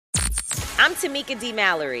I'm Tamika D.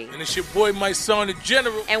 Mallory. And it's your boy, my son, the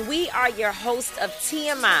General. And we are your hosts of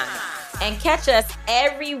TMI. And catch us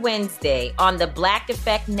every Wednesday on the Black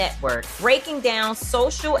Effect Network, breaking down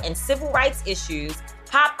social and civil rights issues,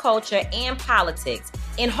 pop culture, and politics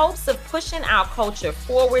in hopes of pushing our culture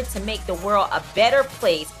forward to make the world a better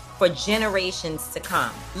place for generations to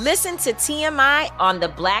come. Listen to TMI on the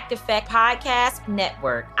Black Effect Podcast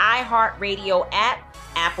Network, iHeartRadio app,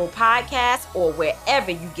 Apple Podcasts, or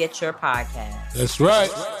wherever you get your podcasts. That's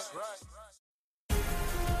right.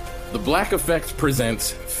 The Black Effect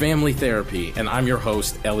presents Family Therapy, and I'm your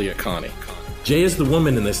host, Elliot Connie. Jay is the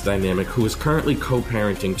woman in this dynamic who is currently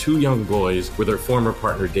co-parenting 2 young boys with her former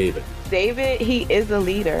partner, David. David, he is a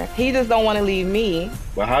leader. He just don't want to leave me.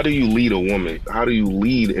 But how do you lead a woman? How do you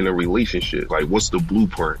lead in a relationship? Like, what's the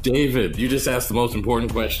blueprint? David, you just asked the most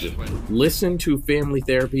important question. Listen to Family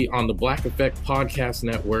Therapy on the Black Effect Podcast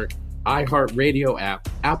Network, iHeartRadio app,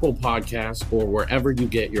 Apple Podcasts, or wherever you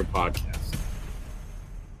get your podcasts.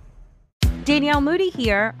 Danielle Moody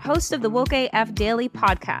here, host of the Woke AF Daily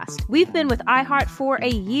podcast. We've been with iHeart for a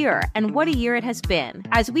year, and what a year it has been.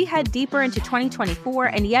 As we head deeper into 2024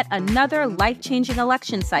 and yet another life-changing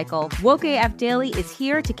election cycle, Woke AF Daily is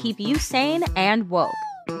here to keep you sane and woke.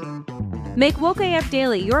 Make Woke AF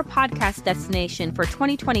Daily your podcast destination for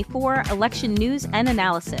 2024 election news and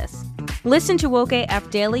analysis. Listen to Woke AF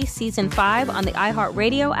Daily Season 5 on the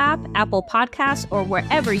iHeartRadio app, Apple Podcasts, or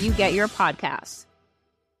wherever you get your podcasts.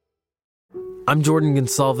 I'm Jordan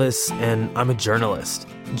Gonsalves, and I'm a journalist.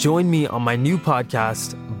 Join me on my new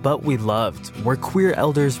podcast, But We Loved, where queer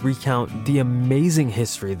elders recount the amazing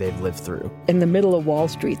history they've lived through. In the middle of Wall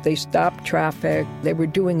Street, they stopped traffic. They were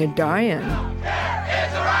doing a die-in.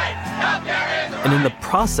 And in the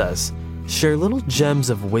process, share little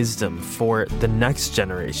gems of wisdom for the next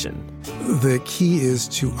generation. The key is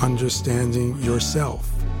to understanding yourself,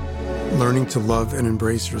 learning to love and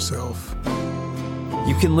embrace yourself.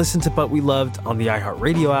 You can listen to But We Loved on the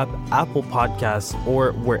iHeartRadio app, Apple Podcasts,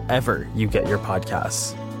 or wherever you get your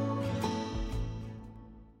podcasts.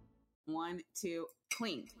 1, 2,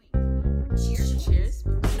 clink. Cheers. Cheers.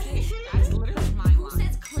 Okay, that's literally my line. Who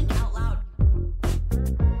says clink out loud?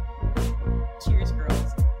 Cheers,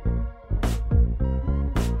 girls.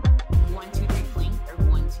 1, 2, 3, clink, or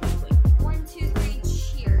 1, 2, clink. 1, 2, 3,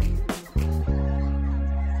 cheers.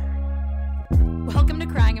 Welcome to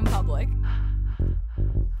Crying in Public.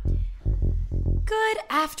 Good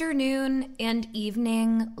afternoon and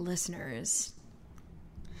evening, listeners.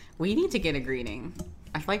 We need to get a greeting.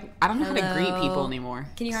 I feel like I don't know how to greet people anymore.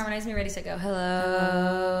 Can you harmonize me? Ready, set, go.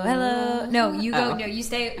 Hello. Hello. No, you go. Oh. No, you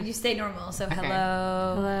stay normal. So okay.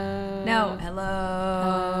 Hello. Hello. No.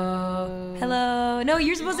 Hello. Hello. No,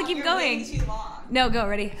 you're supposed to keep going. Too long. No, go.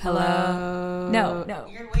 Ready. Hello. No.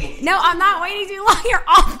 You're waiting. No, I'm not waiting too long. You're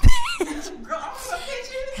off pitch.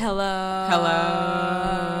 Hello.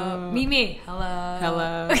 Hello. Meet me. Hello.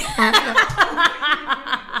 Hello.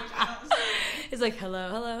 It's like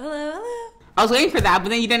hello. I was waiting for that, but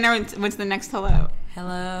then you didn't know when's the next hello.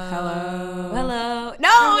 Hello.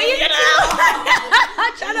 No, you didn't.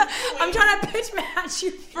 I'm trying to pitch match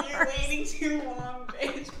you first. You're waiting too long,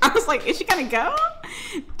 bitch. I was like, is she gonna go?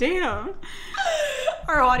 Damn.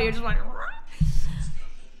 Our audio just went.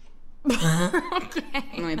 Okay.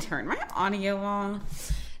 I'm gonna turn my audio on.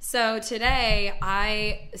 So today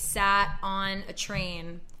I sat on a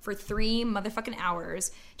train for 3 motherfucking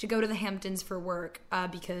hours to go to the Hamptons for work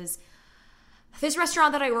because this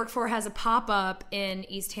restaurant that I work for has a pop-up in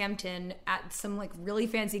East Hampton at some like really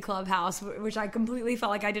fancy clubhouse, which I completely felt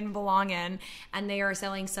like I didn't belong in. And they are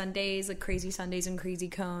selling sundaes, like crazy sundaes and crazy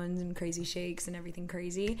cones and crazy shakes and everything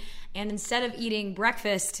crazy. And instead of eating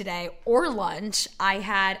breakfast today or lunch, I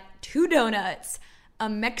had 2 donuts, a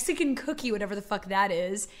Mexican cookie, whatever the fuck that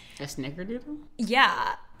is. A snickerdoodle?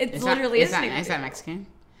 Yeah. It's literally a snickerdoodle. Is that Mexican?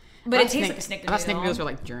 But it tastes like a snickerdoodle. I thought snickerdoodles were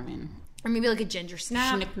like German. Or maybe like a ginger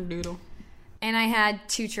snap. Snickerdoodle. And I had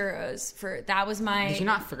 2 churros that was my... Did you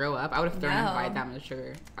not throw up? I would have thrown up if I had that much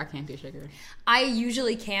sugar. I can't do sugar. I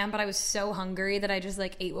usually can, but I was so hungry that I just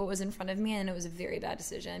like ate what was in front of me, and it was a very bad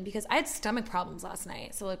decision because I had stomach problems last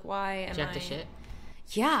night. So like, why am I... Did you have to shit?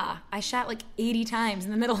 Yeah, I shat like 80 times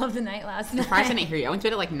in the middle of the night last night. Surprised I didn't hear you. I went to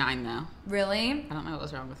bed at like 9 though. Really? I don't know what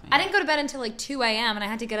was wrong with me. I didn't go to bed until like 2 a.m. and I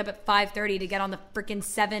had to get up at 5:30 to get on the freaking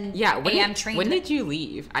 7 a.m. train. When did you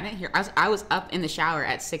leave? I didn't hear. I was up in the shower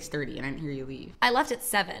at 6:30 and I didn't hear you leave. I left at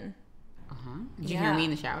 7. Did you hear me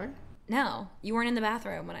in the shower? No, you weren't in the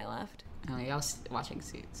bathroom when I left. Oh, y'all was watching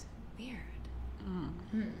Suits. Weird.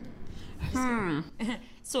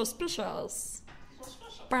 Suspicious.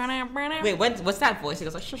 Wait, what's that voice? He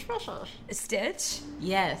goes like, Stitch?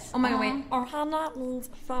 Yes. Oh my god, wait. Ohana means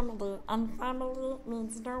family, and family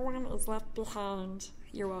means no one is left behind.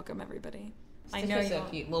 You're welcome, everybody. I know you're so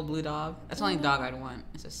cute. Little blue dog. That's the only dog I'd want.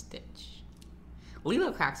 It's a Stitch.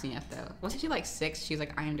 Lilo cracks me up though. Wasn't she like 6? She's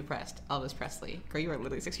like, I am depressed. Elvis Presley. Girl, you were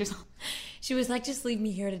literally 6 years old. She was like, just leave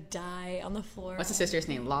me here to die on the floor. What's the sister's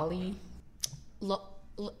name? Lolly?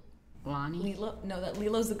 Lonnie? Lilo? No, that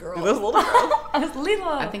Lilo's the girl. Lilo's the little girl. I was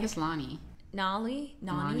Lilo. I think it's Lonnie. Nolly?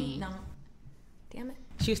 Nani? No. Damn it.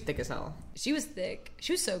 She was thick as hell. She was thick.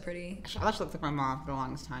 She was so pretty. I thought she looked like my mom for the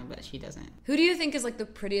longest time, but she doesn't. Who do you think is like the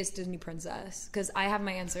prettiest Disney princess? Because I have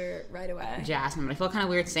my answer right away. Jasmine, but I feel kind of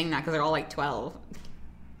weird saying that because they're all like 12.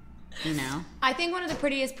 You know? I think one of the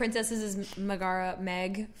prettiest princesses is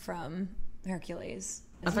Meg from Hercules.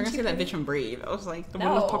 I was gonna say that bitch from Brave. I was like, the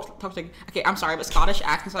one with toxic. Okay, I'm sorry, but Scottish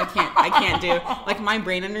accents, so I can't do. Like, my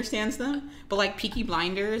brain understands them, but like Peaky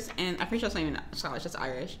Blinders, and I'm pretty sure it's not even Scottish, it's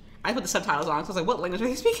Irish. I put the subtitles on, so I was like, what language are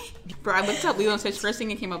they speaking? Bro, I looked up Lilo and Stitch. First thing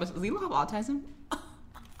that came up is, Lilo have autism?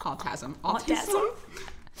 Autism?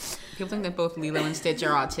 People think that both Lilo and Stitch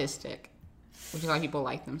are autistic, which is why people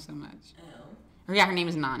like them so much. Oh. Yeah, her name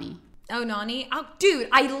is Nani. Oh, Nani? Oh, dude,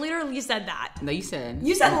 I literally said that. No, you said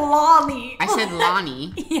Lonnie. I said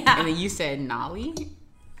Lonnie. Yeah. And then you said Nolly.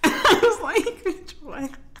 I was like, bitch,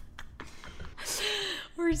 what?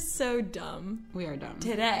 We're so dumb. We are dumb.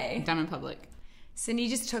 Today. Dumb in public. Cindy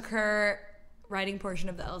just took her writing portion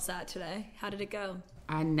of the LSAT today. How did it go?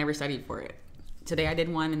 I never studied for it. Today I did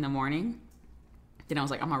one in the morning. Then I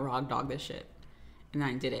was like, I'm gonna raw dog this shit. And then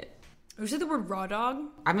I did it. You said the word raw dog?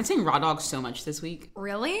 I've been saying raw dog so much this week.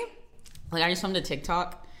 Really? Like, I just filmed a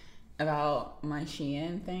TikTok about my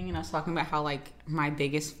Shein thing, and I was talking about how, like, my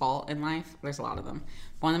biggest fault in life, there's a lot of them.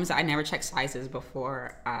 One of them is that I never check sizes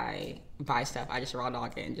before I buy stuff. I just raw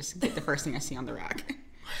dog it and just get the first thing I see on the rack.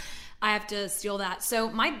 I have to steal that. So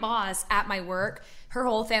my boss at my work, her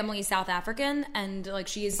whole family is South African, and like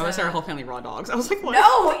she's. I was her whole family raw dogs. I was like, what?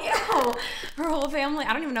 No, ew. Her whole family.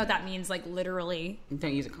 I don't even know what that means. Like literally.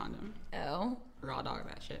 Don't use a condom. Oh. Raw dog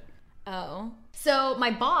that shit. Oh. So my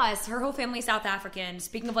boss, her whole family is South African.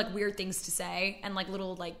 Speaking of like weird things to say and like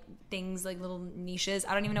little like things, like little niches.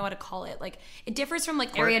 I don't even know what to call it. Like it differs from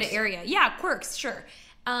like quirks. Area to area. Yeah, quirks, sure.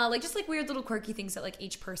 Like just like weird little quirky things that like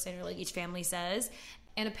each person or like each family says.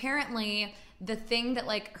 And apparently the thing that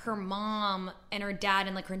like her mom and her dad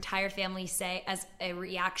and like her entire family say as a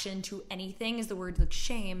reaction to anything is the word like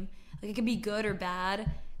shame. Like it could be good or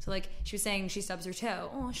bad. So like she was saying she stubs her toe.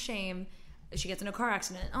 Oh, shame. She gets in a car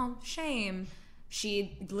accident. Oh, shame.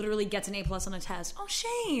 She literally gets an A+ on a test. Oh,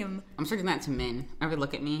 shame. I'm starting that to men. I would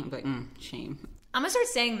look at me and be like, shame. I'm gonna start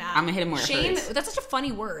saying that. I'm gonna hit him where shame, it hurts. That's such a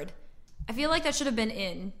funny word. I feel like that should have been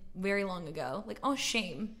in very long ago. Like, oh,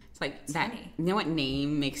 shame. It's like that. Funny. You know what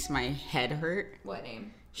name makes my head hurt? What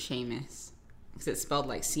name? Seamus. Because it's spelled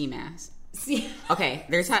like Seamas. Okay,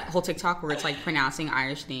 there's that whole TikTok where it's like pronouncing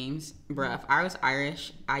Irish names. Bruh, if I was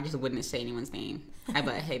Irish, I just wouldn't say anyone's name. I'd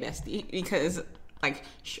be like, hey, bestie. Because, like,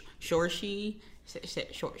 Shorsha.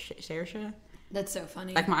 That's so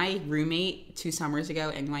funny. Like, my roommate 2 summers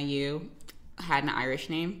ago, NYU, had an Irish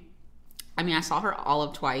name. I mean, I saw her all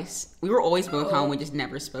of twice. We were always both home. We just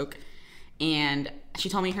never spoke. And she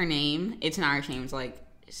told me her name. It's an Irish name. It's like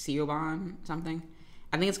Siobhan something.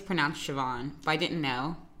 I think it's pronounced Siobhan. But I didn't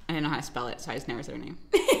know. I didn't know how to spell it, so I just never said her name.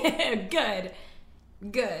 Good.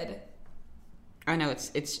 I know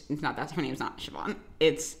it's not that. Her name's not Siobhan.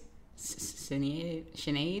 It's Sinead.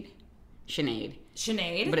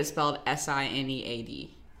 But it's spelled Sinead.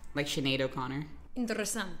 Like Sinead O'Connor.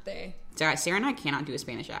 Interessante. Sarah and I cannot do a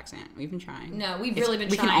Spanish accent. We've been trying. No, we've really been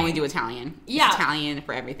trying. We can only do Italian. Yeah. It's Italian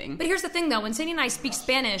for everything. But here's the thing, though. When Cindy and I speak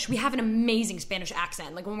Spanish, we have an amazing Spanish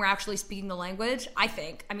accent. Like, when we're actually speaking the language, I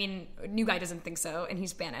think. I mean, New Guy doesn't think so, and he's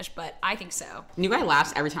Spanish, but I think so. New Guy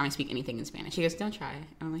laughs every time I speak anything in Spanish. He goes, don't try. And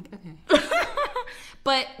I'm like, okay.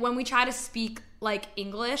 But when we try to speak, like,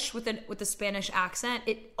 English with a Spanish accent,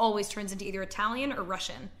 it always turns into either Italian or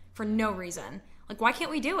Russian for no reason. Like, why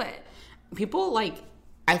can't we do it? People, like...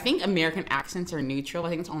 I think American accents are neutral. I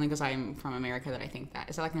think it's only because I'm from America that I think that.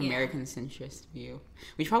 Is that like an American centrist view?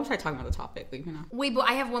 We should probably start talking about the topic. Wait, but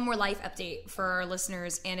I have one more life update for our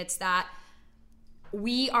listeners, and it's that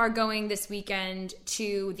we are going this weekend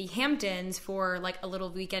to the Hamptons for like a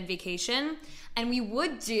little weekend vacation. And we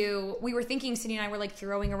were thinking, Cindy and I were like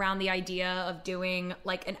throwing around the idea of doing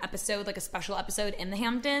like an episode, like a special episode in the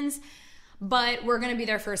Hamptons. But we're going to be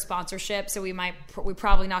their first sponsorship, so we're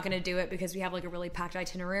probably not going to do it because we have like a really packed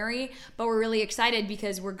itinerary. But we're really excited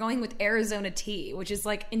because we're going with Arizona Tea, which is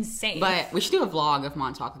like insane. But we should do a vlog of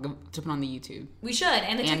Montauk to put on the YouTube. We should,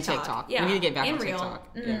 and the TikTok. Yeah, we need to get back on Real.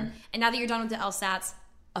 TikTok. Mm-hmm. Yeah. And now that you're done with the LSATs,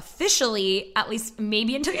 officially, at least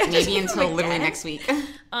maybe until literally next week.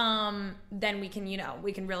 Then we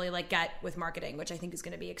can really like get with marketing, which I think is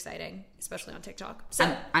going to be exciting, especially on TikTok.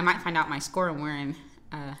 So I might find out my score and wearing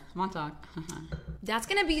Montauk. That's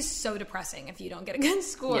going to be so depressing if you don't get a good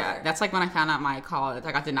score. Yeah, that's like when I found out my college.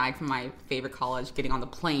 I got denied from my favorite college getting on the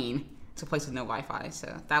plane to a place with no Wi-Fi.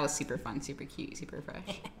 So that was super fun, super cute, super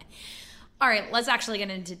fresh. All right, let's actually get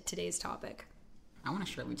into today's topic. I want a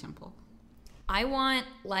Shirley Temple. I want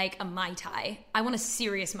like a Mai Tai. I want a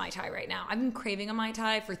serious Mai Tai right now. I've been craving a Mai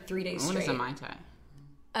Tai for 3 days straight. What is a Mai Tai?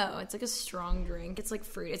 Oh, it's like a strong drink. It's like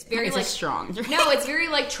fruit. It's very it's like a strong drink. No, it's very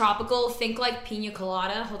like tropical. Think like pina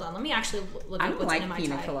colada. Hold on, let me actually look up what's in a Mai Tai.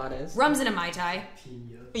 pina coladas. Rum's in a Mai Tai.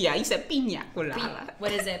 Yeah, you said pina colada.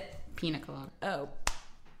 What is it? Pina colada. Oh.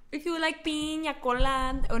 If you like pina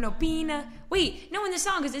colada. Oh no, pina. Wait, no, in the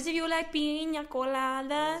song, is this if you like pina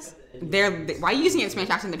coladas? Why are you using it in Spanish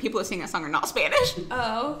accent? The people that sing that song are not Spanish.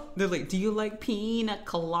 Oh. They're like, do you like pina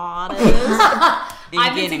coladas?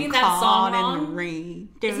 I've been singing that song wrong.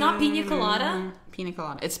 It's not pina colada? Pina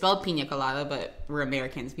colada. It's spelled pina colada, but we're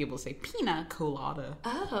Americans. People say pina colada.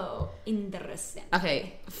 Oh, interesting.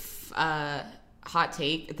 Okay, hot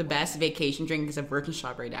take. The best vacation drink is a virgin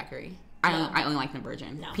strawberry daiquiri. I only like the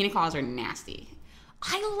virgin. No. Pina coladas are nasty.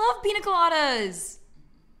 I love pina coladas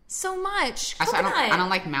so much. Coconut. I don't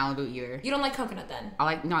like Malibu either. You don't like coconut then?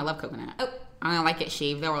 I love coconut. Oh. I don't like it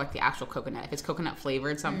shaved though, or like the actual coconut. If it's coconut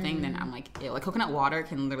flavored something, then I'm like, ew. Like coconut water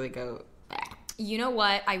can literally go. Bleh. You know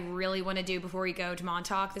what I really want to do before we go to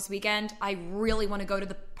Montauk this weekend? I really want to go to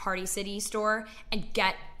the Party City store and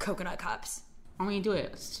get coconut cups. Why don't you do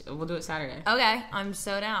it? We'll do it Saturday. Okay, I'm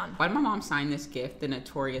so down. Why did my mom sign this gift, The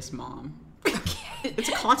Notorious Mom? It's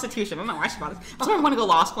a Constitution. I don't know why she bought this. That's why I want to go to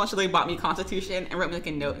law school. She really bought me a Constitution and wrote me like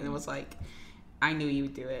a note and it was like, I knew you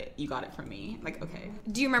would do it. You got it from me. Like, okay.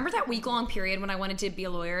 Do you remember that week-long period when I wanted to be a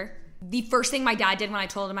lawyer? The first thing my dad did when I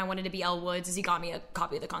told him I wanted to be Elle Woods is he got me a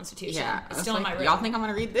copy of the Constitution. Yeah. It's still in my room. Y'all think I'm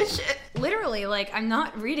going to read this shit? Literally, like, I'm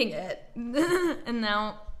not reading it. And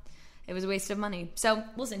now it was a waste of money. So,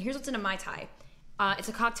 listen, here's what's in a Mai Tai. It's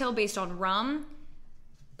a cocktail based on rum,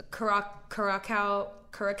 curacao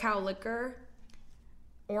liquor,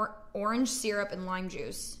 orange syrup, and lime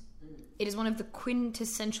juice. It is one of the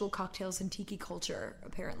quintessential cocktails in tiki culture,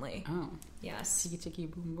 apparently. Oh. Yes. Tiki,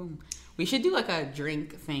 boom, boom. We should do like a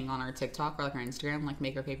drink thing on our TikTok or like our Instagram, like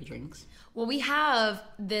make our favorite drinks. Well, we have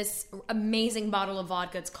this amazing bottle of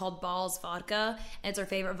vodka. It's called Balls Vodka, and it's our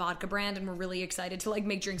favorite vodka brand, and we're really excited to like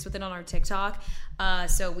make drinks with it on our TikTok.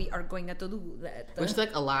 So we are going to do that. We should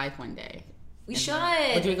like a live one day. We should.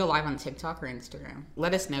 Would we go live on TikTok or Instagram?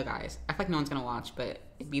 Let us know, guys. I feel like no one's going to watch, but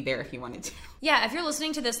it'd be there if you wanted to. Yeah, if you're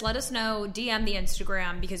listening to this, let us know. DM the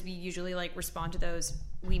Instagram because we usually like respond to those,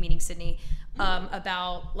 we meaning Sydney,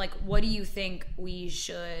 about like what do you think we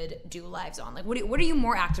should do lives on? Like what are you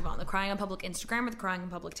more active on? The Crying in Public Instagram or the Crying in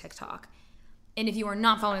Public TikTok? And if you are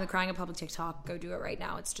not following the Crying in Public TikTok, go do it right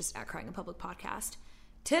now. It's just at Crying in Public Podcast.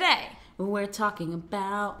 Today, we're talking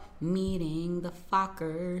about meeting the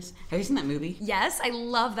Fockers. Have you seen that movie? Yes, I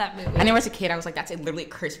love that movie. I know as a kid, I was like, that's literally a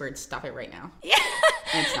curse word. Stop it right now. Yeah.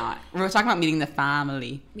 And it's not. We're talking about meeting the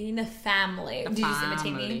family. Meeting the family. Did you just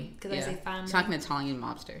imitate me? Because I say family. It's not an Italian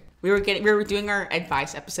mobster. We were doing our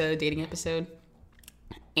advice episode, dating episode,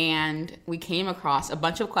 and we came across a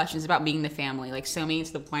bunch of questions about meeting the family. Like so many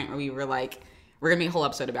to the point where we were like, we're going to make a whole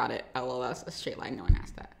episode about it. Oh, well, that's a straight line. No one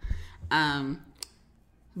asked that.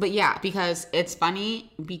 But yeah, because it's funny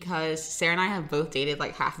because Sarah and I have both dated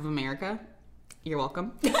like half of America. You're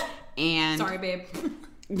welcome. And sorry, babe.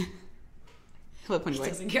 Hello, Ponyboy.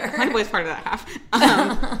 Doesn't care. Ponyboy's part of that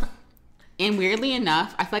half. And weirdly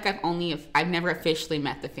enough, I feel like I've never officially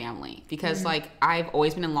met the family because like I've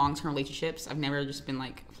always been in long-term relationships. I've never just been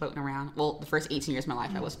like floating around. Well, the first 18 years of my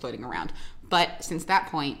life, I was floating around. But since that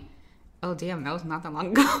point, oh damn, that was not that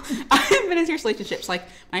long ago. I've been in serious relationships. Like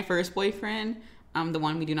my first boyfriend. The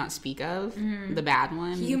one we do not speak of, the bad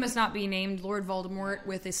one. He must not be named Lord Voldemort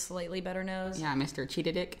with a slightly better nose. Yeah, Mr.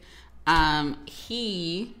 Cheetah Dick.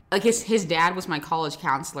 He, like his dad was my college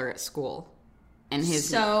counselor at school. And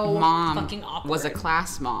his mom was a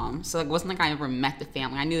class mom. So it wasn't like I ever met the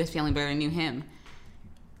family. I knew this family better than I knew him.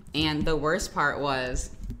 And the worst part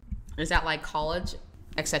is that like college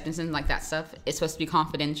acceptance and like that stuff is supposed to be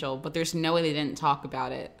confidential, but there's no way they didn't talk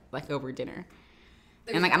about it like over dinner.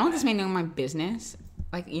 And, like, I don't want this man knowing my business,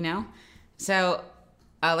 like, you know? So,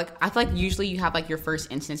 Like, I feel like usually you have, like, your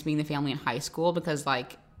first instance being the family in high school because,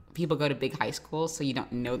 like, people go to big high schools, so you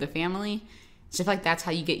don't know the family. So I feel like that's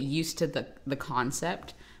how you get used to the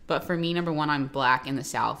concept. But for me, number one, I'm Black in the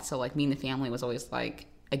South, so, like, meeting the family was always, like,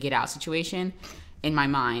 a get-out situation in my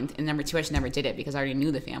mind. And number two, I just never did it because I already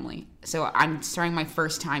knew the family. So I'm starting my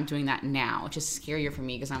first time doing that now, which is scarier for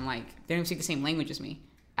me because I'm like, they don't even speak the same language as me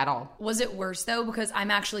at all. Was it worse though? Because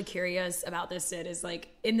I'm actually curious about this, Sid, is like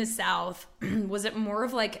in the South, was it more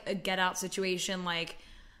of like a get out situation? Like,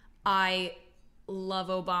 I love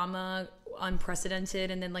Obama,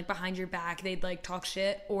 unprecedented, and then like behind your back, they'd like talk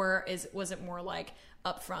shit? Or was it more like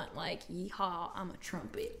up front, like, yeehaw, I'm a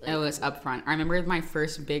trumpet? Like, it was up front. I remember my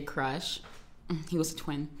first big crush. He was a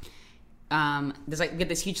twin. There's like, we get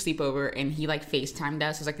this huge sleepover and he like FaceTimed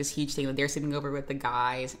us. It was like this huge thing that they're sleeping over with the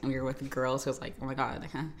guys and we were with the girls. So it was like, oh my God.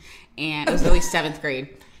 Like, huh? And it was really 7th grade.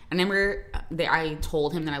 I remember I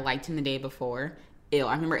told him that I liked him the day before. Ew,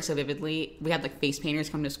 I remember it so vividly. We had like face painters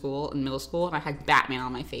come to school in middle school and I had Batman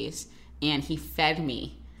on my face. And he fed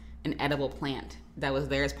me an edible plant that was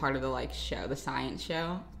there as part of the like show, the science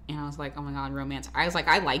show. And I was like, oh my God, romance. I was like,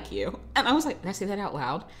 I like you. And I was like, did I say that out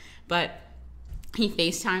loud? But he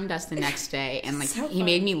FaceTimed us the next day and like he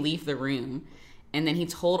made me leave the room. And then he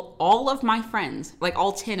told all of my friends, like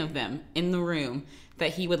all 10 of them in the room, that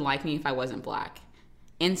he would like me if I wasn't Black.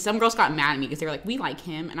 And some girls got mad at me because they were like, we like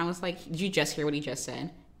him. And I was like, did you just hear what he just said?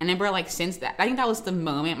 And I remember like since that, I think that was the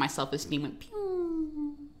moment my self-esteem went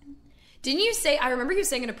pew. Didn't you say, I remember you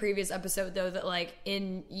saying in a previous episode though, that like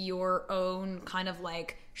in your own kind of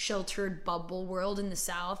like sheltered bubble world in the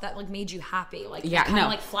South, that like made you happy. Like, yeah, kind of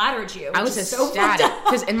like flattered you. I was ecstatic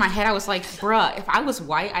because in my head I was like, bruh, if I was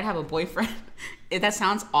white, I'd have a boyfriend. That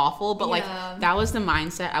sounds awful, but like that was the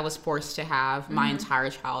mindset I was forced to have my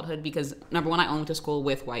entire childhood because number one, I only went to school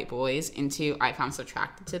with white boys, and two, I found so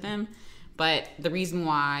attracted to them. But the reason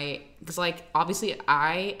why, because like obviously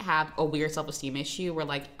I have a weird self-esteem issue where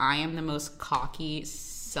like I am the most cocky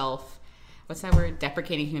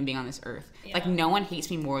deprecating human being on this earth. Yeah. Like no one hates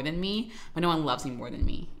me more than me, but no one loves me more than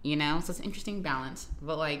me, you know? So it's an interesting balance.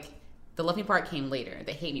 But like the love me part came later.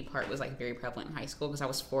 The hate me part was like very prevalent in high school because I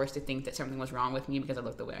was forced to think that something was wrong with me because I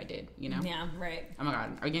looked the way I did, you know? Yeah, right. Oh my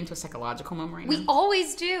God, are you into a psychological moment right now? We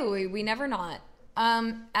always do. We never not.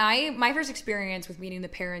 My first experience with meeting the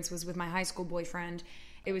parents was with my high school boyfriend.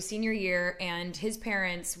 It was senior year, and his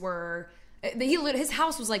parents were, his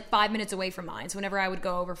house was like 5 minutes away from mine. So whenever I would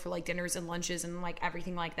go over for like dinners and lunches and like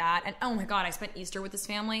everything like that, and oh my God, I spent Easter with his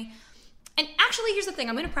family. And actually, here's the thing.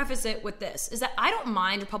 I'm going to preface it with this, is that I don't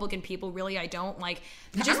mind Republican people. Really, I don't. Like,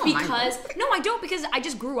 just because... No, I don't, because I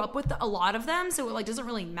just grew up with a lot of them. So it, like, doesn't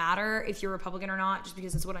really matter if you're Republican or not, just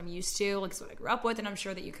because it's what I'm used to. Like, it's what I grew up with, and I'm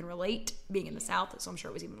sure that you can relate being in the South, so I'm sure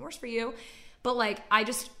it was even worse for you. But, like, I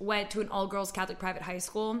just went to an all-girls Catholic private high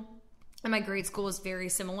school, and my grade school was very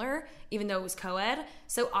similar, even though it was co-ed.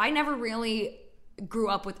 So I never really grew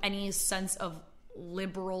up with any sense of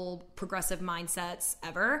liberal progressive mindsets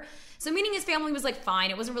ever. So meeting his family was like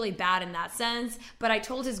fine. It wasn't really bad in that sense, but I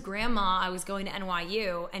told his grandma I was going to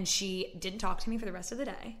NYU and she didn't talk to me for the rest of the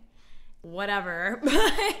day. Whatever.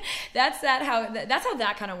 that's how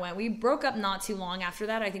that kind of went. We broke up not too long after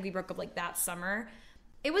that. I think we broke up like that summer.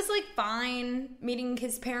 It was like fine meeting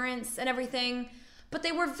his parents and everything, but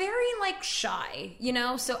they were very like shy, you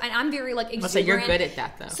know? So, and I'm very like exuberant. So you're good at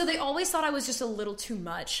that though. So they always thought I was just a little too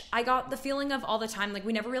much. I got the feeling of all the time, like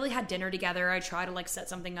we never really had dinner together. I try to like set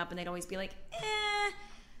something up and they'd always be like,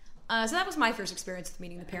 eh. So that was my first experience with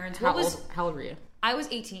meeting the parents. How old were you? I was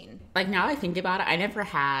 18. Like now I think about it, I never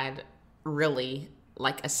had really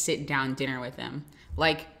like a sit down dinner with him.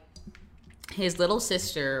 Like his little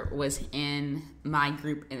sister was in my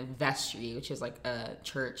group in vestry, which is like a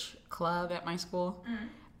church club at my school.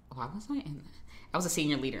 Why was I in that? I was a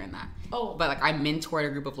senior leader in that. Oh. But like I mentored a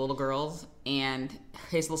group of little girls and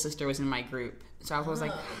his little sister was in my group. So I was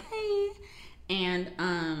like, hey. And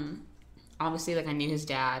obviously like I knew his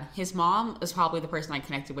dad. His mom was probably the person I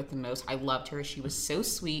connected with the most. I loved her. She was so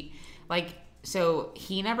sweet. Like, so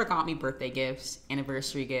he never got me birthday gifts,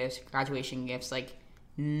 anniversary gifts, graduation gifts, like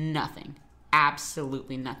nothing.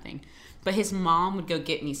 Absolutely nothing. But his mom would go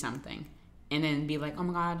get me something and then be like, oh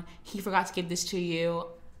my God, he forgot to give this to you.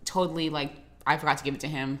 Totally like I forgot to give it to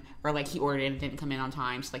him, or like he ordered it and didn't come in on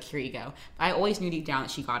time, so like here you go. But I always knew deep down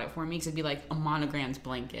that she got it for me because it'd be like a monogrammed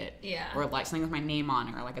blanket, or like something with my name on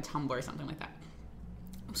it, or like a tumbler or something like that.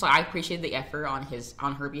 So I appreciated the effort on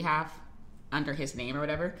her behalf under his name or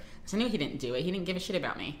whatever, because I knew he didn't do it. He didn't give a shit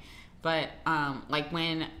about me. But like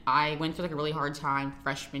when I went through like a really hard time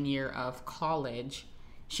freshman year of college,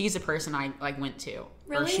 She's the person I like went to.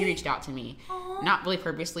 Really? Or she reached out to me. Aww. Not really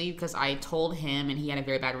purposely, because I told him and he had a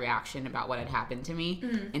very bad reaction about what had happened to me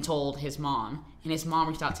and told his mom. And his mom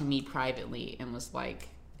reached out to me privately and was like,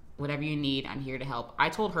 whatever you need, I'm here to help. I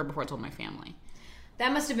told her before I told my family.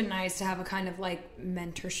 That must have been nice to have a kind of like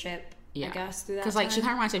mentorship, I guess, through that. Because like she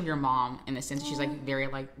kind of reminds me of your mom in the sense she's like very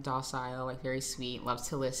like docile, like very sweet, loves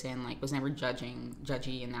to listen, like was never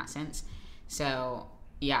judgy in that sense. So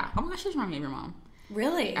yeah. Oh my gosh, she just reminded me of your mom.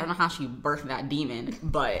 Really? I don't know how she birthed that demon,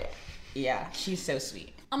 but yeah, she's so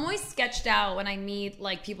sweet. I'm always sketched out when I meet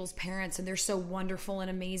like people's parents and they're so wonderful and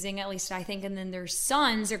amazing, at least I think, and then their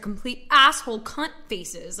sons are complete asshole cunt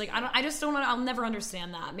faces. Like I just don't, I'll never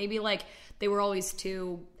understand that. Maybe like they were always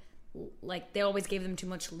too, like they always gave them too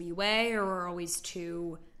much leeway or were always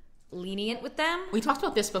too lenient with them. We talked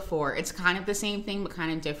about this before. It's kind of the same thing but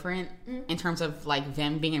kind of different in terms of like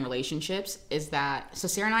them being in relationships. Is that so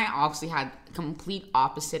Sarah and I obviously had complete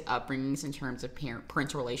opposite upbringings in terms of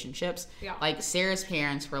parental relationships. Yeah. Like Sarah's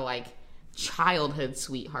parents were like childhood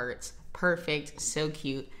sweethearts, perfect, so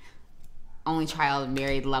cute, only child,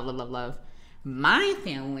 married, love. My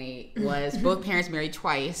family was both parents married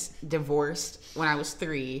twice, divorced when I was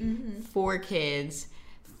 3, 4 kids,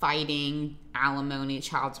 fighting, alimony,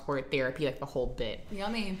 child support, therapy, like the whole bit.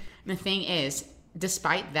 Yummy. And the thing is,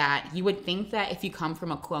 despite that, you would think that if you come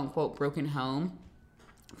from a quote-unquote broken home,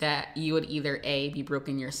 that you would either A, be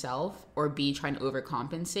broken yourself, or B, trying to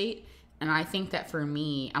overcompensate. And I think that for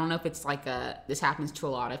me, I don't know if it's like this happens to a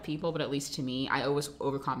lot of people, but at least to me, I always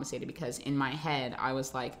overcompensated because in my head, I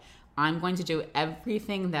was like, I'm going to do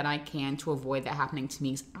everything that I can to avoid that happening to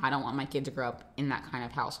me because I don't want my kid to grow up in that kind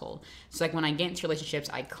of household. So like when I get into relationships,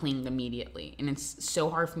 I cling immediately. And it's so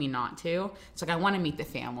hard for me not to. It's like I want to meet the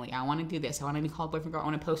family. I want to do this. I want to be called boyfriend, girl. I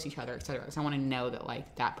want to post each other, etc. Because I want to know that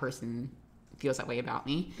like that person feels that way about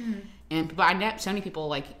me. But I met so many people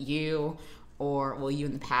like you or you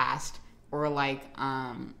in the past or like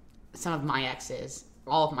some of my exes.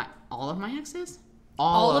 All of my exes?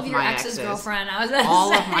 All of your ex's girlfriend. I was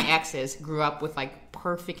all of my exes grew up with like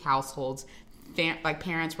perfect households. Like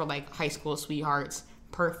parents were like high school sweethearts,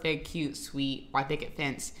 perfect, cute, sweet, white picket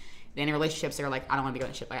fence. Then in relationships, they're like, I don't want to be in a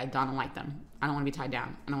relationship. Like, I don't like them. I don't want to be tied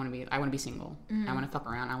down. I want to be single. I want to fuck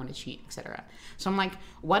around. I want to cheat, etc. So I'm like,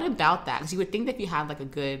 what about that? Because you would think that if you had like a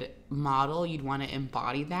good model, you'd want to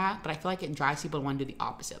embody that. But I feel like it drives people to want to do the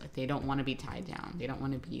opposite. Like they don't want to be tied down. They don't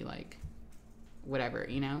want to be like whatever,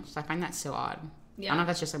 you know? So I find that so odd. Yeah. I don't know if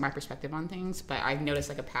that's just like my perspective on things, but I've noticed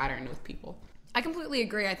like a pattern with people. I completely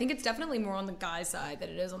agree. I think it's definitely more on the guy side than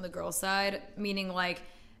it is on the girl side, meaning like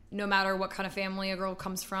no matter what kind of family a girl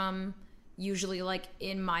comes from, usually like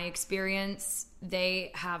in my experience,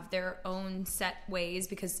 they have their own set ways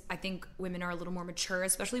because I think women are a little more mature,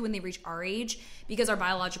 especially when they reach our age, because our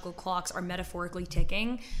biological clocks are metaphorically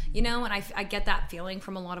ticking, you know, and I get that feeling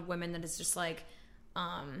from a lot of women that it's just like,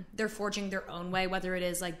 they're forging their own way, whether it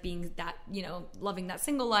is like being that, you know, loving that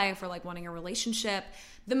single life or like wanting a relationship.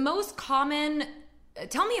 The most common,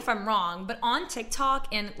 tell me if I'm wrong, but on TikTok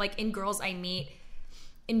and like in girls I meet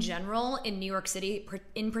in general, in New York City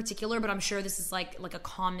in particular, but I'm sure this is like a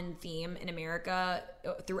common theme in America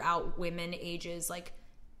throughout women ages like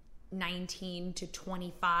 19 to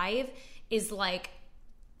 25, is like,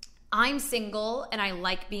 I'm single and I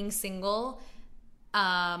like being single,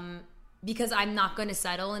 because I'm not going to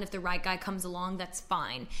settle, and if the right guy comes along, that's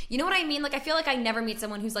fine. You know what I mean? Like, I feel like I never meet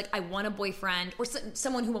someone who's like, I want a boyfriend, or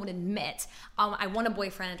someone who won't admit, I want a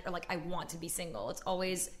boyfriend, or like, I want to be single.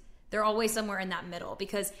 They're always somewhere in that middle,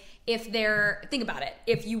 because think about it,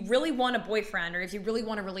 if you really want a boyfriend, or if you really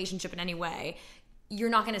want a relationship in any way, you're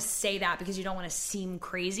not going to say that because you don't want to seem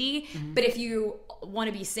crazy. Mm-hmm. But if you want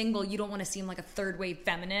to be single, you don't want to seem like a third wave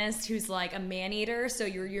feminist who's like a man-eater. So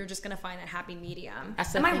you're just going to find a happy medium.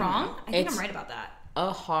 Am I wrong? I think I'm right about that. A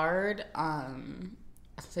hard, I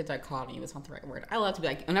say dichotomy, that's not the right word. I love to be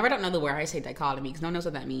like, whenever I don't know the word, I say dichotomy because no one knows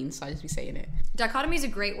what that means. So I just be saying it. Dichotomy is a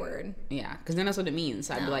great word. Yeah, because no one knows what it means.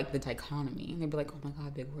 So I'd be like, the dichotomy. And they'd be like, oh my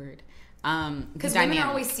God, big word. Because women are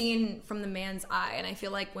always seen from the man's eye, and I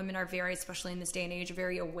feel like women are very, especially in this day and age,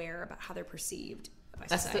 very aware about how they're perceived by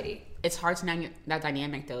society. It's hard to know that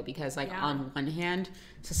dynamic though, because like on one hand,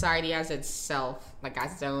 society as itself, like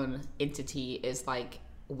as its own entity, is like,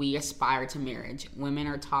 we aspire to marriage. Women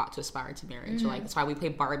are taught to aspire to marriage. Mm-hmm. Like that's why we play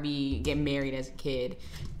Barbie, get married as a kid,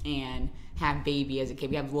 and have baby as a kid.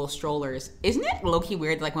 We have little strollers. Isn't it low-key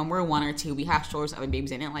weird? Like when we're 1 or 2, we have strollers with other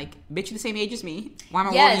babies in it. Like, bitch, you're the same age as me. Why am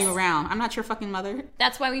I rolling you around? I'm not your fucking mother.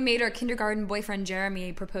 That's why we made our kindergarten boyfriend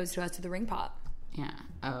Jeremy propose to us to the ring pop. Yeah.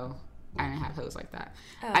 Oh, I didn't have hoes like that.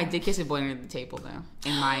 Oh. I did kiss a boy under the table though,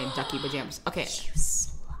 in my ducky pajamas. Okay. You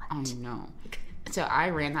slut. Oh no. So I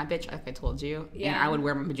ran that bitch, like I told you, Yeah. and I would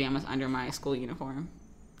wear my pajamas under my school uniform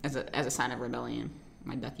as a sign of rebellion.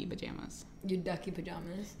 My ducky pajamas. Your ducky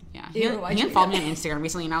pajamas. Yeah. Ew, He followed me on Instagram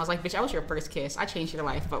recently, and I was like, bitch, I was your first kiss. I changed your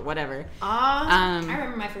life, but whatever. I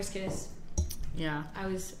remember my first kiss. Yeah. I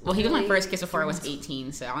was Well, he was my first kiss before I was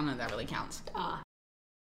 18, so I don't know if that really counts.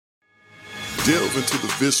 Delve into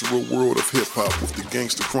the visceral world of hip-hop with the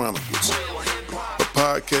Gangster Chronicles, a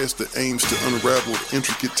podcast that aims to unravel the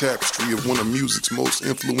intricate tapestry of one of music's most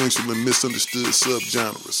influential and misunderstood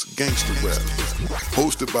subgenres, gangster rap.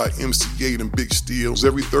 Hosted by MC8 and Big Steels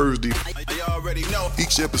every Thursday,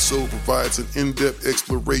 each episode provides an in-depth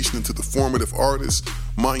exploration into the formative artists,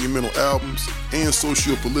 monumental albums, and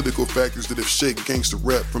socio-political factors that have shaped gangster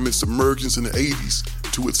rap from its emergence in the 80s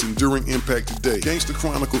to its enduring impact today. Gangster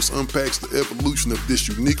Chronicles unpacks the evolution of this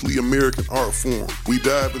uniquely American art form. We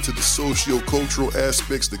dive into the socio-cultural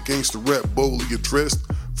aspects that gangster rap boldly addressed,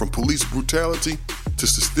 from police brutality to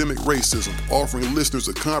systemic racism, offering listeners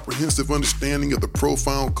a comprehensive understanding of the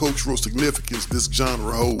profound cultural significance this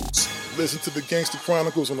genre holds. Listen to the Gangster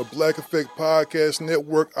Chronicles on the Black Effect Podcast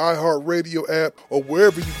Network, iHeartRadio app, or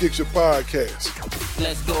wherever you get your podcasts.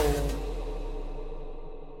 Let's go.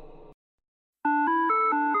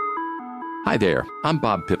 Hi there, I'm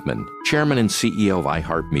Bob Pittman, Chairman and CEO of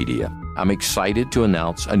iHeartMedia. I'm excited to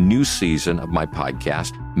announce a new season of my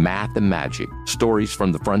podcast, Math and Magic, Stories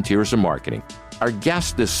from the Frontiers of Marketing. Our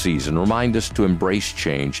guests this season remind us to embrace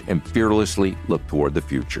change and fearlessly look toward the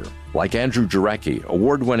future. Like Andrew Jarecki,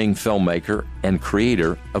 award-winning filmmaker and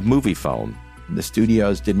creator of Moviefone. The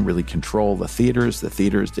studios didn't really control the theaters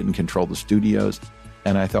didn't control the studios.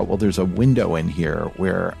 And I thought, well, there's a window in here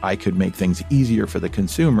where I could make things easier for the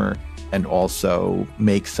consumer and also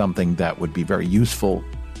make something that would be very useful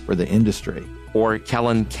for the industry. Or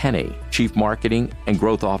Kellen Kenny, Chief Marketing and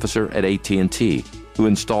Growth Officer at AT&T, who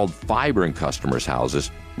installed fiber in customers' houses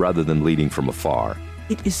rather than leading from afar.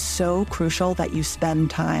 It is so crucial that you spend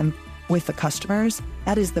time with the customers.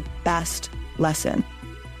 That is the best lesson.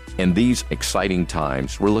 In these exciting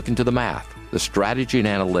times, we're looking to the math, the strategy and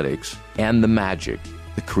analytics, and the magic,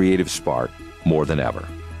 the creative spark, more than ever.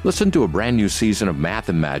 Listen to a brand new season of Math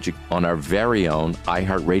and Magic on our very own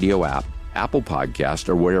iHeartRadio app, Apple Podcast,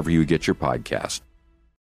 or wherever you get your podcast.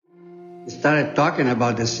 We started talking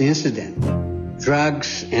about this incident.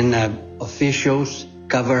 Drugs and officials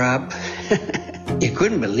cover up. You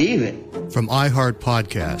couldn't believe it. From iHeart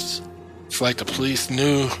Podcasts. It's like the police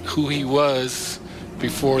knew who he was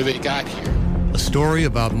before they got here. A story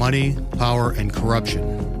about money, power, and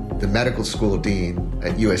corruption. The medical school dean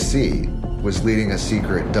at USC was leading a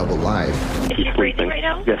secret double life. She's breathing right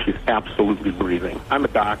now? Yes, she's absolutely breathing. I'm a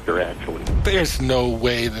doctor, actually. There's no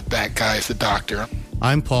way that guy's a doctor.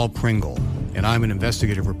 I'm Paul Pringle, and I'm an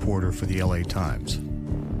investigative reporter for the LA Times.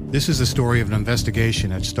 This is the story of an investigation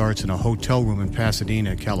that starts in a hotel room in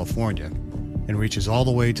Pasadena, California, and reaches all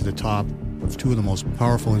the way to the top of two of the most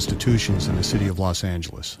powerful institutions in the city of Los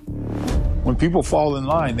Angeles. When people fall in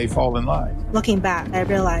line, they fall in line. Looking back, I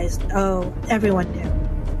realized, everyone knew.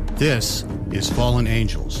 This is Fallen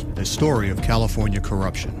Angels, a story of California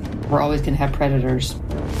corruption. We're always going to have predators.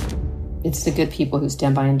 It's the good people who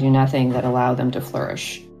stand by and do nothing that allow them to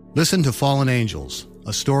flourish. Listen to Fallen Angels,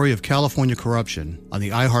 a story of California corruption on the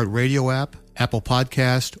iHeartRadio app, Apple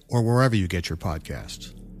Podcast, or wherever you get your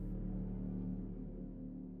podcasts.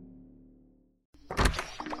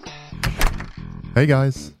 Hey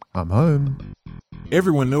guys, I'm home.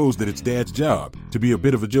 Everyone knows that it's Dad's job to be a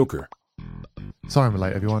bit of a joker. Sorry I'm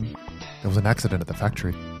late, everyone. There was an accident at the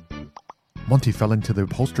factory. Monty fell into the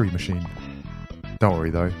upholstery machine. Don't worry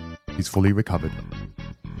though, he's fully recovered.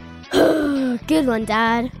 Good one,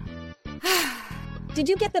 Dad. Did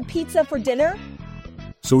you get the pizza for dinner?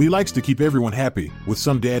 So he likes to keep everyone happy with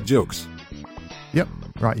some dad jokes. Yep,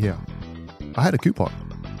 right here. I had a coupon,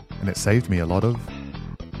 and it saved me a lot of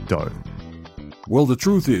dough. Well, the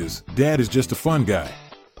truth is, Dad is just a fun guy.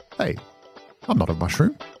 Hey, I'm not a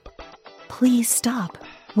mushroom. Please stop.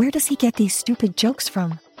 Where does he get these stupid jokes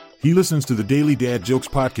from? He listens to the Daily Dad Jokes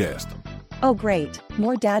podcast. Oh, great.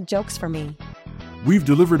 More dad jokes for me. We've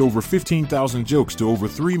delivered over 15,000 jokes to over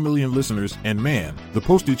 3 million listeners, and man, the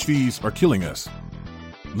postage fees are killing us.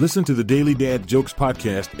 Listen to the Daily Dad Jokes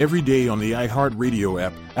podcast every day on the iHeartRadio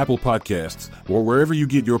app, Apple Podcasts, or wherever you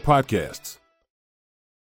get your podcasts.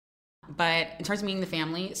 But in terms of meeting the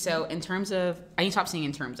family, so in terms of, I need to stop saying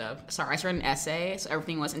in terms of. Sorry, I started an essay, so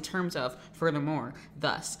everything was in terms of, furthermore,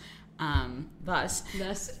 thus.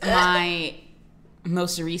 My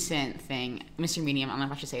most recent thing, Mr. Medium, I don't know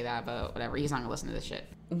if I should say that, but whatever, he's not going to listen to this shit.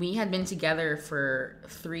 We had been together for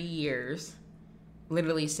 3 years,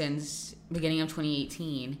 literally since beginning of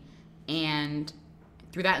 2018, And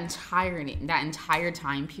through that entire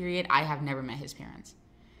time period, I have never met his parents.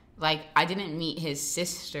 Like, I didn't meet his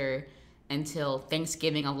sister until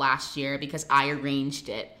Thanksgiving of last year because I arranged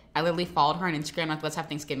it. I literally followed her on Instagram, like, let's have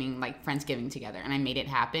Thanksgiving, like, Friendsgiving together. And I made it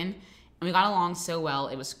happen. And we got along so well.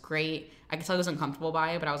 It was great. I could tell I was uncomfortable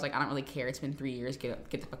by it, but I was like, I don't really care. It's been 3 years. Get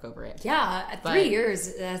the fuck over it. Yeah, at 3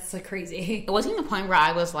 years, that's like crazy. It wasn't even the point where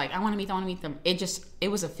I was like, I want to meet them. It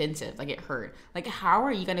was offensive. Like, it hurt. Like, how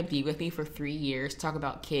are you going to be with me for 3 years, talk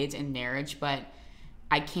about kids and marriage, but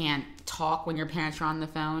I can't talk when your parents are on the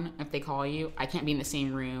phone if they call you. I can't be in the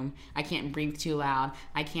same room. I can't breathe too loud.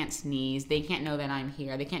 I can't sneeze. They can't know that I'm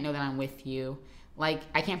here. They can't know that I'm with you. Like,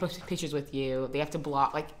 I can't post pictures with you. They have to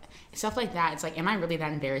block. Like, stuff like that. It's like, am I really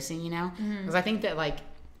that embarrassing, you know? Because I think that, like,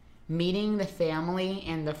 meeting the family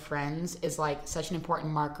and the friends is, like, such an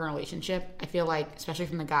important marker in a relationship. I feel like, especially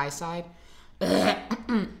from the guy's side.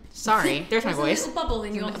 Sorry. There's my voice. A little bubble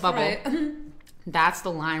in your throat. That's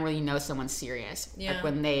the line where you know someone's serious. Yeah. Like,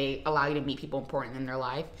 when they allow you to meet people important in their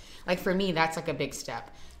life. Like, for me, that's like a big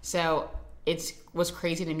step. So it was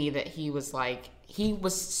crazy to me that he was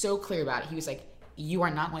so clear about it. He was like, you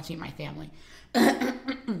are not going to meet my family.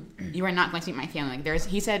 You are not going to meet my family. Like,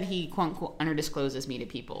 he said he, quote unquote, underdiscloses me to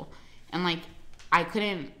people. And, like, I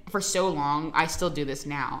couldn't, for so long, I still do this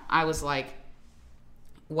now. I was like,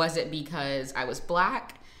 was it because I was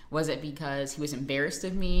black? Was it because he was embarrassed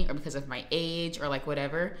of me, or because of my age, or like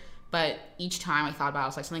whatever? But each time I thought about it, I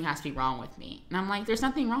was like, something has to be wrong with me. And I'm like, there's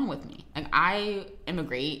nothing wrong with me. Like, I am a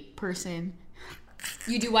great person.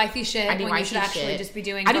 You do wifey shit when you should actually just be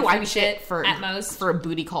doing wifey shit for at most. For a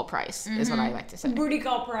booty call price is what I like to say. Booty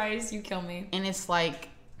call price, you kill me. And it's like,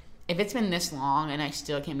 if it's been this long and I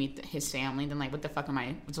still can't meet his family, then like, what the fuck am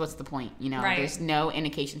I? What's the point? You know, There's no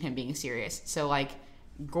indication of him being serious. So like,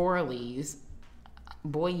 girlies,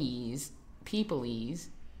 boyies, peopleies,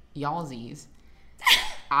 y'allsies.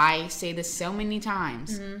 I say this so many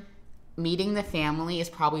times. Meeting the family is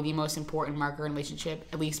probably the most important marker in a relationship,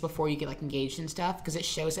 at least before you get like engaged and stuff, because it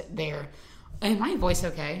shows that they're. Is my voice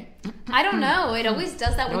okay? I don't know. It always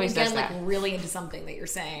does that when you get like really into something that you're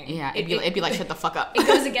saying. Yeah, it'd be like, shut the fuck up. It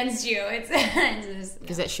goes against you. It's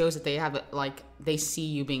because it shows that they have like they see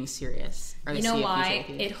you being serious. Or you know why?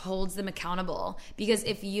 It holds them accountable. Because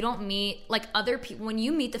if you don't meet like other people, when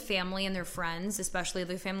you meet the family and their friends, especially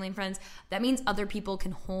their family and friends, that means other people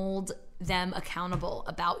can hold them accountable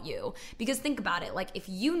about you. Because think about it, like if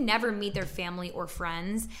you never meet their family or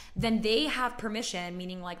friends, then they have permission,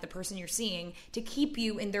 meaning like the person you're seeing, to keep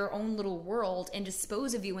you in their own little world and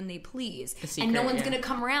dispose of you when they please. And no one's gonna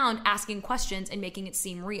come around asking questions and making it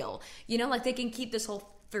seem real. You know, like they can keep this whole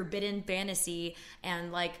forbidden fantasy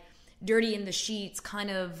and like dirty in the sheets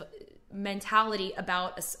kind of mentality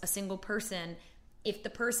about a single person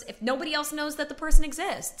if nobody else knows that the person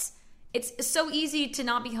exists. It's so easy to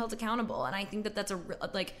not be held accountable, and I think that that's a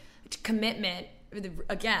like commitment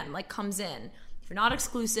again like comes in. If you're not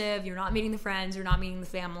exclusive, you're not meeting the friends, you're not meeting the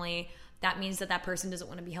family, that means that person doesn't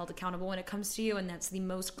want to be held accountable when it comes to you, and that's the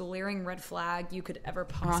most glaring red flag you could ever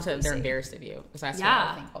possibly see. They're embarrassed of you, because that's what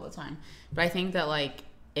I think all the time. But I think that like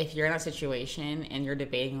if you're in that situation and you're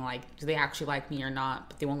debating like, do they actually like me or not,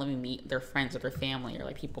 but they won't let me meet their friends or their family or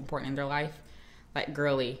like people important in their life, like,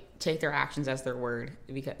 girly, take their actions as their word.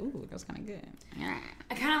 Because, ooh, that was kind of good. Yeah.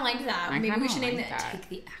 I kind of like that. Maybe we should name it Take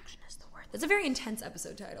the Action as the Word. That's a very intense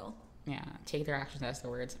episode title. Yeah, take their actions as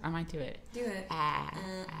their words. I might do it. Do it.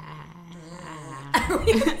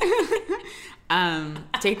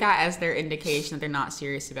 Take that as their indication that they're not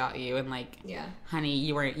serious about you. And like, honey,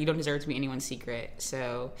 you don't deserve to be anyone's secret.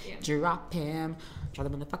 So drop him,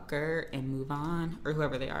 drop the motherfucker, and move on. Or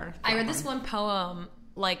whoever they are. I read this one poem,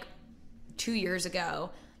 like, 2 years ago,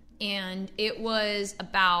 and it was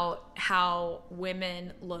about how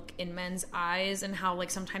women look in men's eyes and how like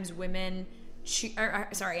sometimes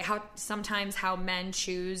how men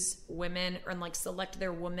choose women or like select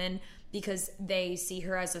their woman because they see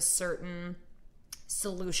her as a certain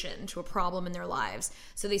solution to a problem in their lives.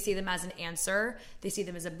 So they see them as an answer, they see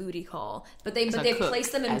them as a booty call, but they place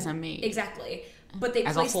them in as a maid. Exactly. But they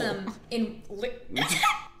place them in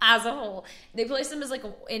as a whole. They place them as like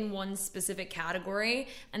in one specific category,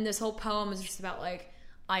 and this whole poem is just about like,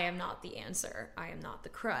 I am not the answer, I am not the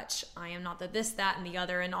crutch, I am not the this, that, and the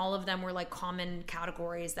other, and all of them were like common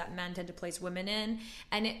categories that men tend to place women in.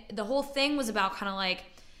 And the whole thing was about kind of like,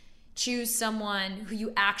 choose someone who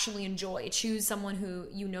you actually enjoy. Choose someone who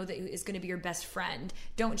you know that is going to be your best friend.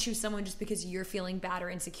 Don't choose someone just because you're feeling bad or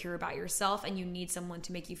insecure about yourself and you need someone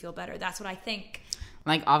to make you feel better. That's what I think.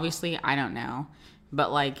 Like, obviously, I don't know.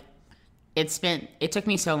 But, like, It took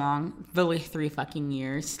me so long, literally 3 fucking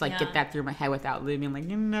years to get that through my head without living like,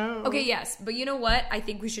 no. Okay, yes. But you know what? I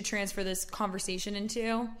think we should transfer this conversation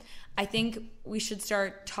into. I think we should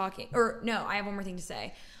start talking. Or no, I have one more thing to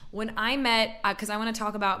say. When I met, because I want to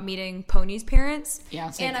talk about meeting Pony's parents.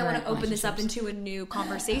 Yeah, and I want to open this up into a new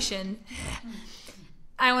conversation.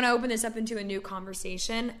 I want to open this up into a new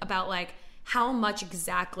conversation about like how much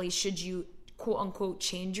exactly should you quote unquote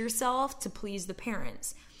change yourself to please the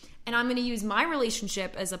parents. And I'm going to use my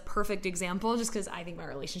relationship as a perfect example just because I think my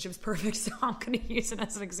relationship is perfect, so I'm going to use it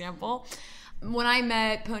as an example. When I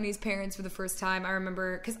met Pony's parents for the first time, I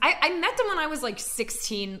remember, because I met them when I was like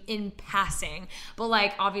 16 in passing, but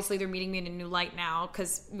like obviously they're meeting me in a new light now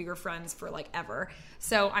because we were friends for like ever.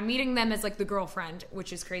 So I'm meeting them as like the girlfriend,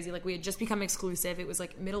 which is crazy. Like we had just become exclusive. It was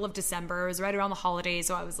like middle of December. It was right around the holidays.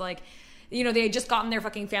 So I was like, you know, they had just gotten their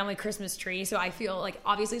fucking family Christmas tree. So I feel like,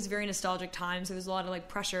 obviously it's a very nostalgic time. So there's a lot of like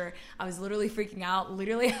pressure. I was literally freaking out,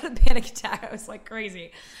 literally had a panic attack. I was like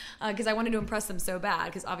crazy because I wanted to impress them so bad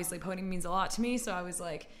because obviously Pony means a lot to me. So I was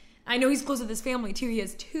like, I know he's close with his family too. He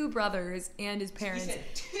has 2 brothers and his parents. You said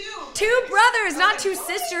 2 brothers, not 2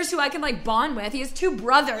 sisters who I can like bond with. He has 2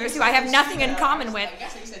 brothers who I have nothing in common with.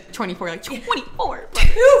 24, like 24.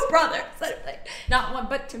 2 brothers. Not one,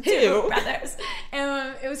 but 2 brothers.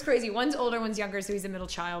 And it was crazy. One's older, one's younger, so he's a middle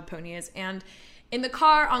child, Pony is. And in the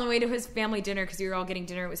car on the way to his family dinner, because we were all getting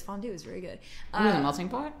dinner, it was fondue. It was very good. Was it a melting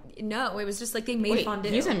pot? No, it was just like they made fondue.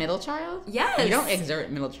 He's a middle child? Yes. You don't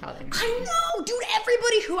exert middle child energy. I know, dude.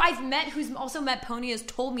 Everybody who I've met who's also met Pony has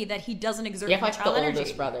told me that he doesn't exert middle child energy. Yeah, like the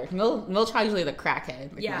oldest brother. Middle child usually the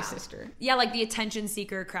crackhead, like my sister. Yeah, like the attention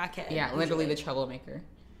seeker crackhead. Yeah, literally the troublemaker.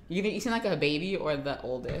 You seem like a baby or the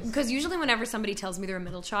oldest. Because usually whenever somebody tells me they're a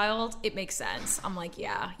middle child, it makes sense. I'm like,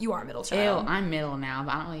 yeah, you are a middle child. Ew, I'm middle now,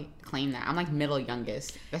 but I don't really claim that. I'm like middle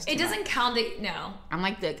youngest. It doesn't count. No.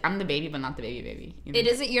 I'm the baby, but not the baby. You know? It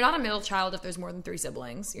isn't. You're not a middle child if there's more than 3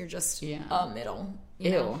 siblings. You're just a middle. You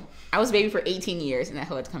know? I was a baby for 18 years, and that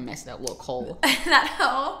hoe had to come mess it up, little Cole. That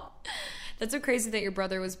hoe. That's so crazy that your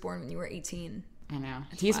brother was born when you were 18. I know.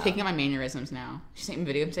 He's picking up my mannerisms now. She sent me a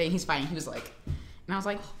video today. He's fighting. He was like. And I was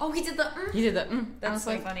like, oh, he did the He did the That's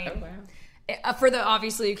so like, funny. Oh, wow. For the,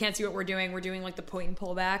 obviously, you can't see what we're doing. We're doing like the point and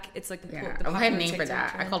pull back. It's like the I had a name for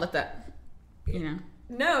that. I called it the, you know.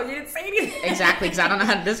 No, you didn't say anything. Exactly, because I don't know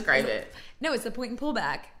how to describe it. No, it's the point and pull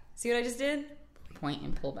back. See what I just did? Point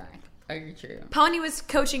and pull back. Very true. Pony was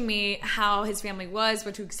coaching me how his family was,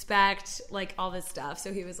 what to expect, like all this stuff.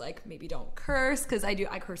 So he was like, maybe don't curse, because I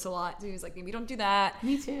curse a lot. So he was like, maybe don't do that.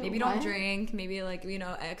 Me too. Maybe don't drink. Maybe like, you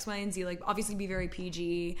know, X, Y, and Z. Like obviously be very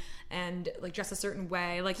PG and like dress a certain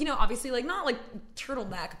way. Like, you know, obviously like not like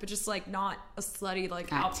turtleneck, but just like not a slutty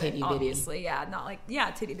like not outfit. Titty obviously, bitty. yeah, not like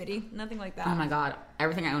titty bitty, nothing like that. Oh my god,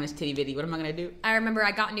 everything I own is titty bitty. What am I gonna do? I remember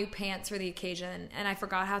I got new pants for the occasion, and I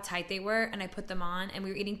forgot how tight they were, and I put them on, and we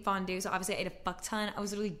were eating fondue, so obviously I ate a fuck ton. I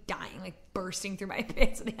was literally dying, like bursting through my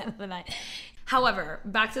pants at the end of the night. However,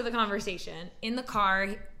 back to the conversation. In the car,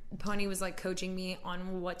 Pony was like coaching me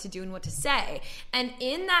on what to do and what to say, and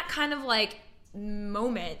in that kind of like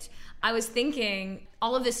moment, I was thinking,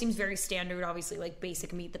 all of this seems very standard, obviously like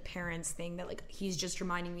basic meet the parents thing that like he's just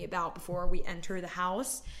reminding me about before we enter the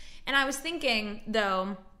house. And I was thinking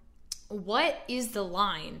though, what is the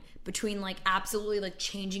line between like absolutely like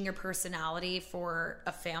changing your personality for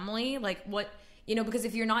a family? Like what, you know, because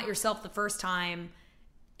if you're not yourself the first time,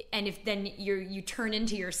 and if then you turn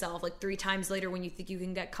into yourself like 3 times later when you think you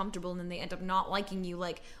can get comfortable and then they end up not liking you,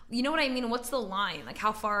 like, you know what I mean? What's the line? Like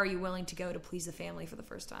how far are you willing to go to please the family for the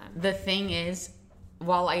first time? The thing is,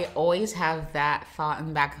 while I always have that thought in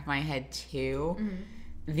the back of my head too,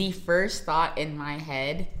 the first thought in my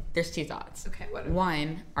head, there's 2 thoughts. Okay, what?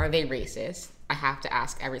 One, are they racist? I have to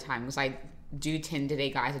ask every time because I do tend to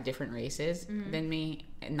date guys of different races than me,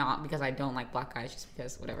 not because I don't like black guys, just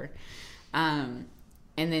because whatever.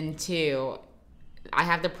 And then 2, I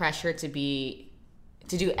have the pressure to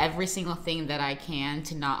do every single thing that I can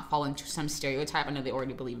to not fall into some stereotype I know they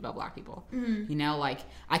already believe about black people. You know, like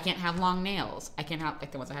I can't have long nails. I can't have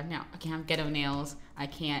like the ones I have now. I can't have ghetto nails. I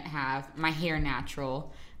can't have my hair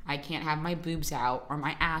natural. I can't have my boobs out or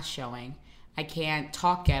my ass showing. I can't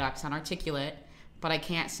talk ghetto. I can sound articulate, but I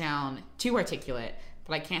can't sound too articulate.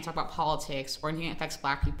 But I can't talk about politics or anything that affects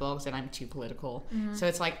black people because then I'm too political. So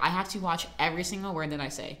it's like I have to watch every single word that I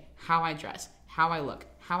say, how I dress, how I look,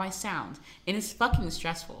 how I sound. And it's fucking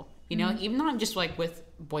stressful. You know, even though I'm just like with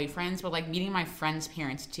boyfriends, but like meeting my friends'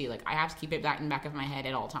 parents too. Like I have to keep it back in the back of my head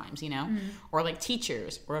at all times, you know? Or like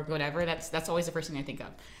teachers or whatever. That's always the first thing I think of.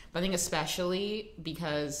 But I think especially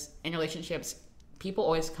because in relationships, people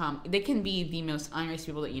always come. They can be the most unracist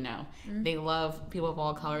people that you know. Mm-hmm. They love people of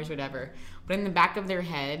all colors, whatever. But in the back of their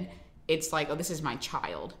head, it's like, oh, this is my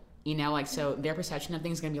child. You know, like, so their perception of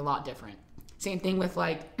things is going to be a lot different. Same thing with,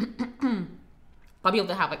 like, I'll be able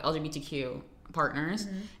to have, like, LGBTQ partners.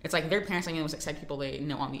 Mm-hmm. It's like their parents are the most excited people they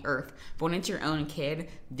know on the earth. But when it's your own kid,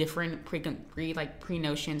 different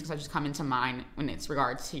pre-notions just come into mind when it's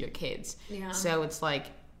regards to your kids. Yeah. So it's like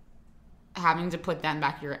having to put that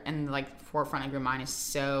back in the forefront of your mind is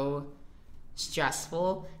so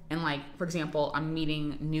stressful. And like, for example, I'm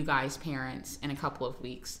meeting new guy's parents in a couple of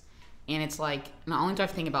weeks, and it's like not only do I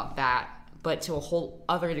have to think about that, but to a whole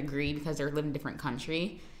other degree because they're living in a different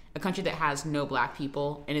country. A country that has no black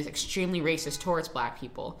people and is extremely racist towards black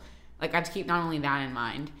people. Like, I have to keep not only that in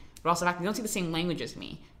mind, but also the fact that they don't speak the same language as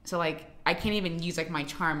me. So, like, I can't even use, like, my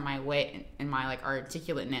charm, my wit, and my, like,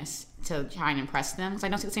 articulateness to try and impress them because I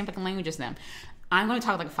don't speak the same fucking language as them. I'm going to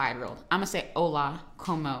talk like a 5-year-old. I'm going to say, hola,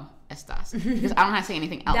 como estas? Because I don't have to say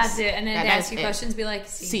anything else. That's it. And then ask you questions, be like,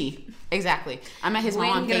 sí. Exactly. I met his mom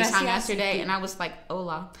on FaceTime yesterday, and I was like,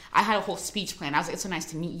 hola. I had a whole speech plan. I was like, it's so nice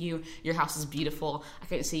to meet you. Your house is beautiful. I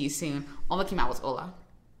couldn't see you soon. All that came out was hola.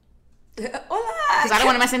 Hola. Because I don't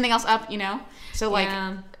want to mess anything else up, you know? So, like,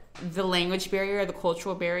 the language barrier, the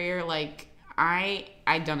cultural barrier, like, I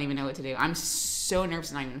don't even know what to do. I'm so nervous,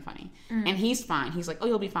 it's not even funny. Mm. And he's fine. He's like, oh,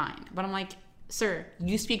 you'll be fine. But I'm like, sir,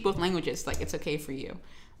 you speak both languages. Like, it's okay for you.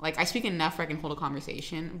 Like, I speak enough where I can hold a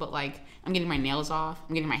conversation, but, like, I'm getting my nails off.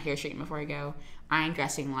 I'm getting my hair straightened before I go. I'm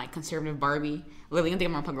dressing like conservative Barbie. Literally, I'm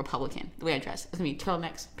thinking I'm a Republican. The way I dress. It's going to be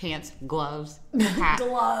turtlenecks, pants, gloves, hat.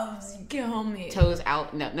 Gloves. Kill me. Toes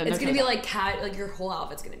out. No, it's going to be like your whole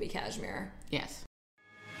outfit's going to be cashmere. Yes.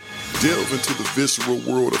 Delve into the visceral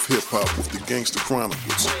world of hip-hop with the Gangster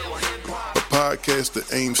Chronicles, a podcast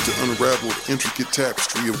that aims to unravel the intricate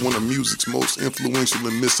tapestry of one of music's most influential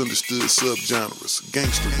and misunderstood subgenres,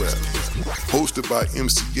 gangster rap. Hosted by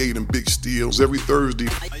MC8 and Big Steels every Thursday,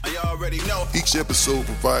 each episode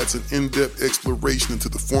provides an in-depth exploration into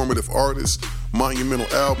the formative artists, monumental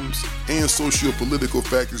albums, and socio-political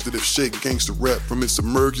factors that have shaped gangster rap from its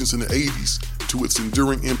emergence in the 80s to its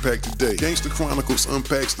enduring impact today. Gangster Chronicles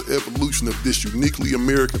unpacks the evolution of this uniquely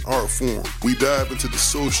American art form. We dive into the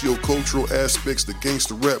socio-cultural aspects that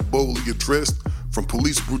gangster rap boldly addressed, from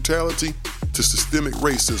police brutality to systemic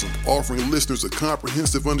racism, offering listeners a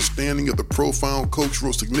comprehensive understanding of the profound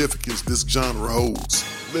cultural significance this genre holds.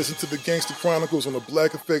 Listen to the Gangster Chronicles on the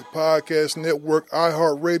Black Effect Podcast Network,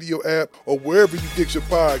 iHeartRadio app, or wherever you get your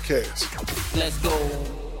podcasts. Let's go.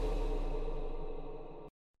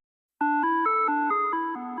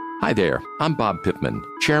 Hi there, I'm Bob Pittman,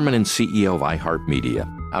 Chairman and CEO of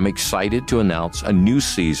iHeartMedia. I'm excited to announce a new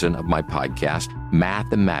season of my podcast,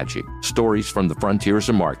 Math and Magic, Stories from the Frontiers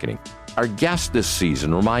of Marketing. Our guests this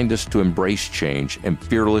season remind us to embrace change and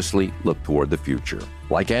fearlessly look toward the future.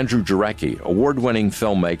 Like Andrew Jarecki, award-winning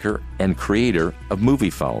filmmaker and creator of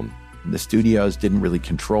Moviefone. The studios didn't really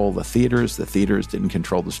control the theaters didn't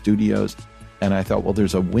control the studios. And I thought, well,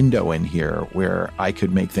 there's a window in here where I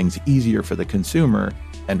could make things easier for the consumer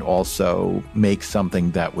and also make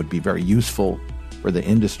something that would be very useful for the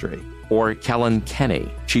industry. Or Kellen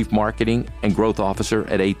Kenny, Chief Marketing and Growth Officer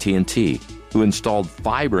at AT&T, who installed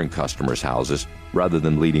fiber in customers' houses rather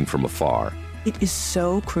than leading from afar. It is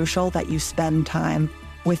so crucial that you spend time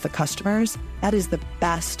with the customers. That is the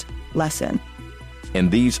best lesson.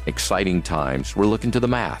 In these exciting times, we're looking to the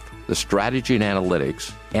math, the strategy and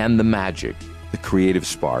analytics, and the magic, the creative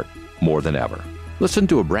spark, more than ever. Listen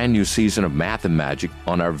to a brand new season of Math and Magic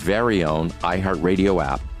on our very own iHeartRadio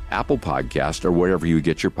app, Apple Podcast, or wherever you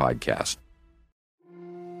get your podcast.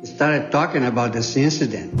 We started talking about this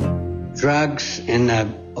incident. Drugs and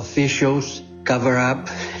officials cover up.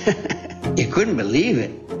 You couldn't believe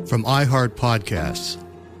it. From iHeart Podcasts.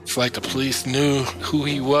 It's like the police knew who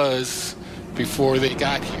he was before they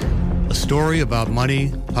got here. A story about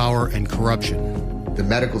money, power, and corruption. The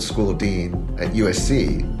medical school dean at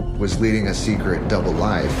USC was leading a secret double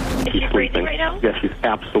life. She's breathing right now? Yes, she's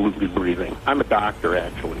absolutely breathing. I'm a doctor,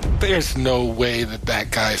 actually. There's no way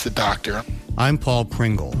that guy's a doctor. I'm Paul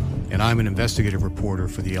Pringle, and I'm an investigative reporter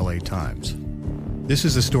for the LA Times. This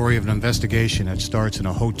is the story of an investigation that starts in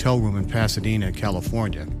a hotel room in Pasadena,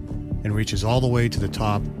 California, and reaches all the way to the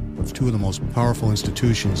top of two of the most powerful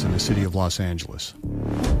institutions in the city of Los Angeles.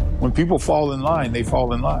 When people fall in line, they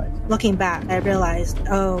fall in line. Looking back, I realized,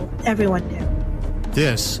 oh, everyone knew.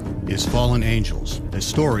 This is Fallen Angels, a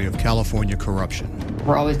story of California corruption.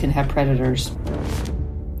 We're always going to have predators.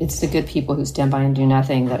 It's the good people who stand by and do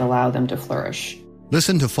nothing that allow them to flourish.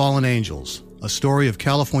 Listen to Fallen Angels, a story of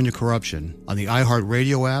California corruption on the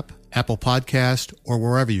iHeartRadio app, Apple Podcast, or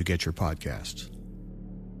wherever you get your podcasts.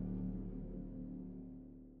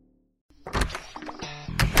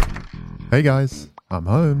 Hey guys, I'm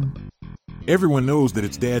home. Everyone knows that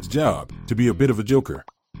it's Dad's job to be a bit of a joker.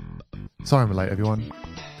 Sorry I'm late, everyone.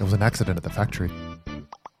 There was an accident at the factory.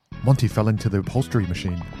 Monty fell into the upholstery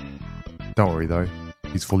machine. Don't worry though,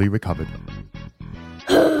 he's fully recovered.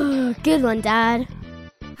 Good one, Dad.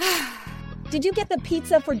 Did you get the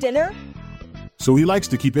pizza for dinner? So he likes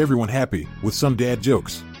to keep everyone happy with some dad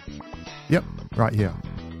jokes. Yep, right here.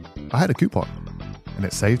 I had a coupon, and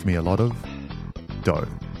it saved me a lot of dough.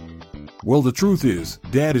 Well, the truth is,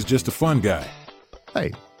 Dad is just a fun guy.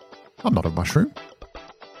 Hey, I'm not a mushroom.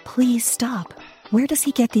 Please stop. Where does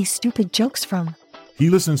he get these stupid jokes from?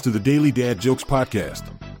 He listens to the Daily Dad Jokes podcast.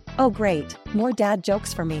 Oh, great. More dad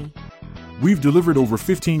jokes for me. We've delivered over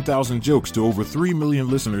 15,000 jokes to over 3 million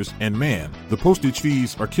listeners, and man, the postage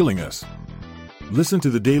fees are killing us. Listen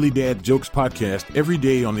to the Daily Dad Jokes podcast every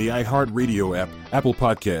day on the iHeartRadio app, Apple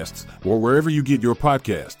Podcasts, or wherever you get your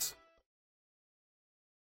podcasts.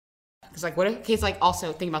 It's like, what if, okay, it's like,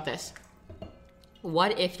 also, think about this.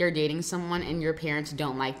 What if you're dating someone and your parents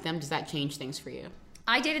don't like them? Does that change things for you?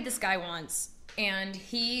 I dated this guy once, and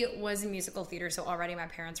he was in musical theater, so already my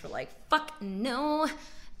parents were like, fuck no.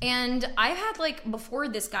 And I've had, like, before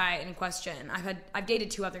this guy in question, I've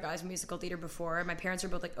dated 2 other guys in musical theater before. My parents were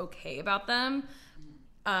both, like, okay about them.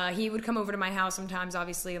 He would come over to my house sometimes,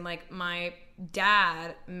 obviously, and, like, my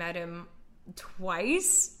dad met him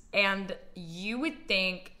twice. And you would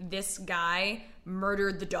think this guy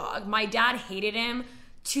murdered the dog. My dad hated him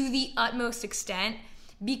to the utmost extent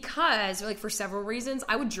because, like, for several reasons.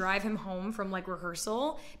 I would drive him home from, like,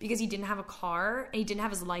 rehearsal because he didn't have a car and he didn't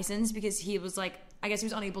have his license because he was, like, I guess he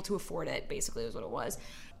was unable to afford it, basically, is what it was.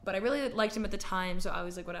 But I really liked him at the time, so I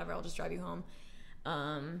was like, whatever, I'll just drive you home.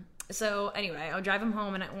 So anyway, I would drive him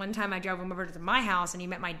home, and at one time I drove him over to my house, and he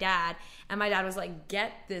met my dad, and my dad was like,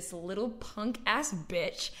 get this little punk-ass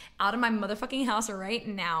bitch out of my motherfucking house right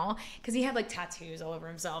now, because he had, like, tattoos all over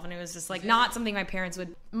himself, and it was just, like, not something my parents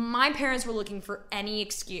were looking for any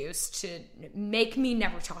excuse to make me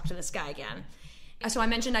never talk to this guy again. So I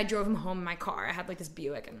mentioned I drove him home in my car. I had, like, this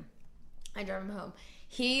Buick, and I drove him home.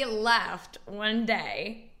 He left one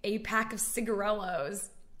day a pack of cigarillos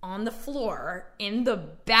on the floor in the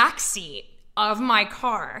backseat of my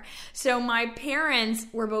car. So my parents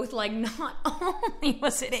were both like, not only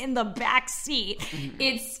was it in the backseat,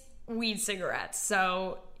 it's weed cigarettes.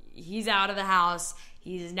 So he's out of the house.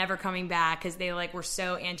 He's never coming back because they, like, were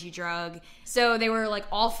so anti-drug. So they were, like,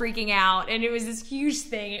 all freaking out. And it was this huge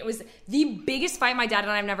thing. It was the biggest fight my dad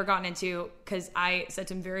and I have never gotten into because I said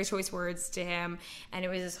some very choice words to him. And it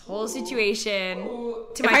was this whole situation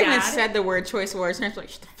to my dad. If I even said the word choice words, and I was like,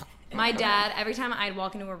 shut the fuck up. My dad, every time I'd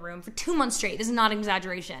walk into a room for 2 months straight, this is not an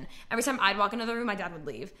exaggeration. Every time I'd walk into the room, my dad would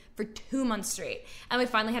leave for 2 months straight. And we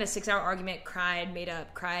finally had a 6-hour argument, cried, made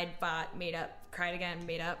up, cried, fought, made up, cried again,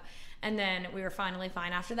 made up. And then we were finally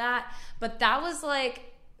fine after that. But that was,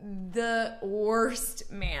 like, the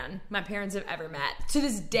worst man my parents have ever met. To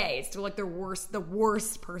this day, it's still, like, the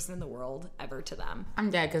worst person in the world ever to them. I'm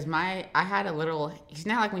dead because I had a little, it's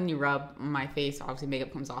not like when you rub my face, obviously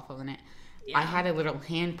makeup comes off of it. Yeah. I had a little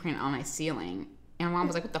handprint on my ceiling. And my mom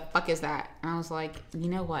was like, what the fuck is that? And I was like, you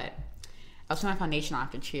know what? I was putting my foundation on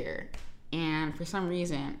after cheer. And for some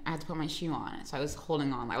reason, I had to put my shoe on. So I was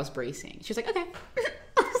holding on. I was bracing. She was like, okay.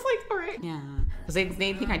 I was like, all right. Yeah. Because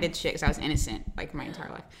they think I did shit because I was innocent, like, my entire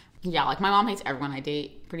life. Yeah, like, my mom hates everyone I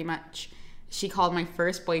date, pretty much. She called my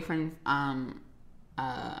first boyfriend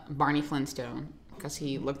Barney Flintstone because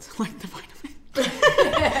he looked like the vitamin.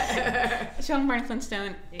 She called him Barney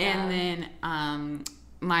Flintstone. Yeah. And then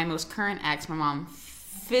my most current ex, my mom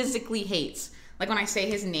physically hates. Like, when I say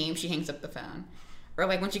his name, she hangs up the phone. Or,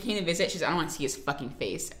 like, when she came to visit, she's like, I don't want to see his fucking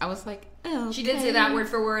face. I was like, oh, okay. She did say that word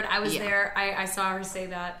for word. I was there. I saw her say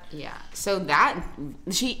that. Yeah. So that,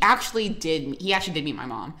 he actually did meet my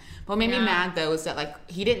mom. But what made me mad, though, is that, like,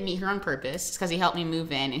 he didn't meet her on purpose because he helped me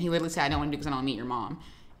move in. And he literally said, I don't want to do it because I don't want to meet your mom.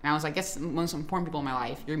 And I was like, that's the most important people in my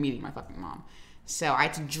life. You're meeting my fucking mom. So I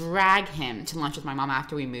had to drag him to lunch with my mom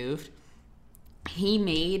after we moved. He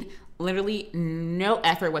made literally no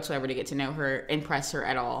effort whatsoever to get to know her, impress her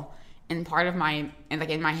at all. And part of in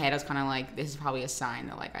my head, I was kind of like, this is probably a sign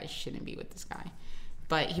that, like, I shouldn't be with this guy.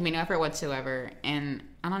 But he made no effort whatsoever. And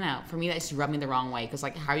I don't know. For me, that just rubbed me the wrong way. Because,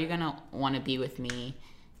 like, how are you going to want to be with me?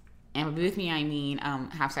 And by be with me, I mean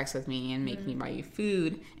have sex with me and make me buy you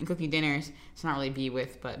food and cook you dinners. It's not really be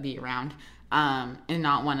with, but be around. And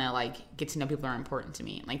not want to, like, get to know people that are important to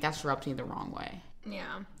me. Like, that's rubbed me the wrong way.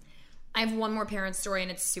 Yeah. I have one more parent story,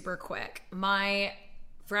 and it's super quick. My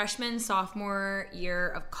freshman, sophomore year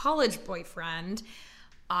of college boyfriend,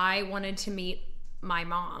 I wanted to meet my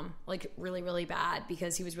mom, like, really, really bad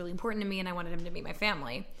because he was really important to me and I wanted him to meet my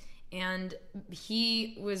family. And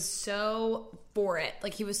he was so for it.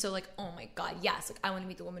 Like, he was so like, oh my God, yes. Like, I want to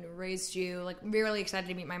meet the woman who raised you. Like, really excited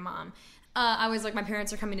to meet my mom. I was like, my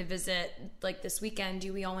parents are coming to visit, like, this weekend.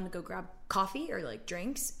 Do we all want to go grab coffee or, like,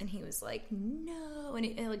 drinks? And he was like, no.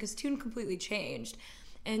 And like, his tune completely changed.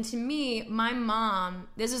 And to me, my mom,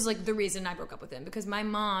 this is, like, the reason I broke up with him. Because my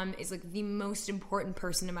mom is, like, the most important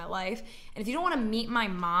person in my life. And if you don't want to meet my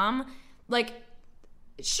mom, like,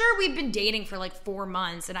 sure, we've been dating for, like, 4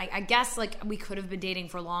 months. And I guess, like, we could have been dating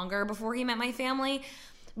for longer before he met my family.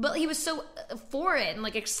 But he was so for it and,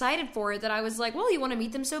 like, excited for it that I was like, well, you want to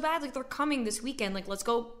meet them so bad? Like, they're coming this weekend. Like, let's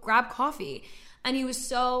go grab coffee. And he was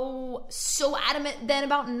so adamant then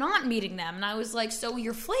about not meeting them. And I was like, so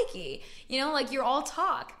you're flaky. You know, like, you're all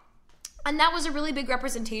talk. And that was a really big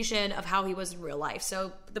representation of how he was in real life.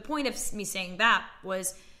 So the point of me saying that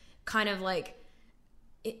was kind of like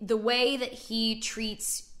the way that he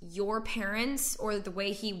treats your parents or the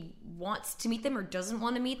way he wants to meet them or doesn't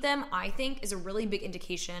want to meet them, I think is a really big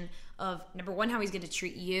indication of, number one, how he's going to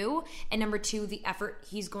treat you, and number two, the effort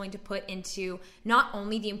he's going to put into not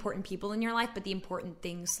only the important people in your life, but the important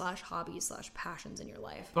things / hobbies / passions in your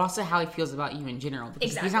life. But also how he feels about you in general.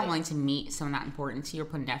 Because if he's not willing to meet someone that important to you or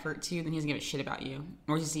put an effort to you, then he doesn't give a shit about you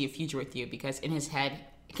or to see a future with you, because in his head,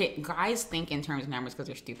 okay, guys think in terms of numbers because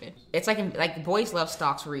they're stupid. It's like boys love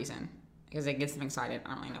stocks for a reason. Because it gets them excited.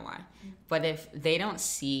 I don't really know why. But if they don't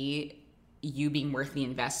see you being worth the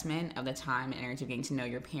investment of the time and energy of getting to know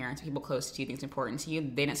your parents, people close to you, things important to you,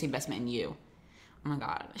 they don't see investment in you. Oh my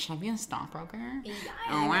God, should I be a stockbroker? Yeah,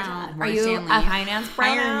 oh wow. Are you Stanley. A finance pro?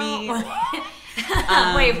 Hire me.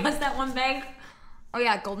 Wait, what's that one bank? Oh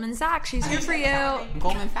yeah, Goldman Sachs. She's here for you.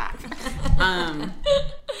 Goldman Sachs.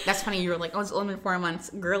 That's funny. You were like, oh, it's only been 4 months.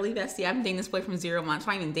 Girly bestie, I've been dating this boy from 0 months.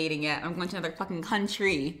 I'm not even dating yet. I'm going to another fucking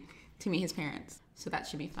country to meet his parents. So that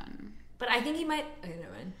should be fun. But I think he might... I don't know,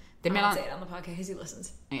 man. They I'll say it on the podcast because he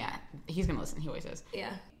listens. Yeah, he's going to listen. He always does.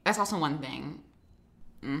 Yeah. That's also one thing.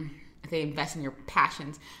 If they invest in your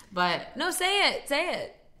passions. But... No, say it. Say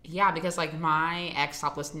it. Yeah, because, like, my ex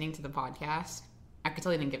stopped listening to the podcast. I could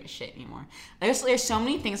tell he didn't give a shit anymore. There's so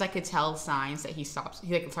many things I could tell signs that he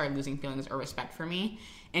like started losing feelings or respect for me.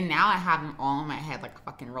 And now I have them all in my head like a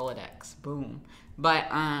fucking Rolodex. Boom.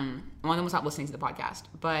 But one of them was not listening to the podcast.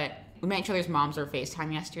 But we met each other's moms over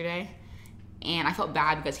FaceTime yesterday. And I felt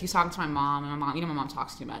bad because he was talking to my mom. And my mom, you know, my mom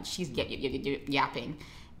talks too much. She's yapping.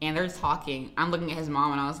 And they're talking. I'm looking at his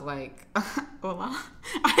mom and I was like, well,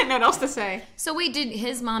 I didn't know what else to say. So wait, did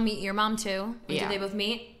his mom meet your mom too? Yeah. Did they both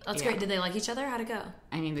meet? That's great. Did they like each other? How'd it go?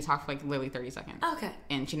 I mean, they talked for like literally 30 seconds. Oh, okay.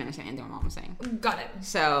 And she didn't understand anything my mom was saying. Got it.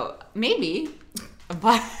 So maybe,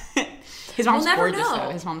 but his mom's we'll never gorgeous know. though.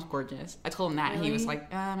 His mom's gorgeous. I told him that. Really? And he was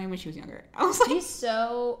like, maybe when she was younger. I was like, he's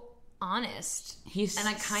so honest. He's and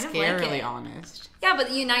I kind of scarily like it. honest. Yeah, but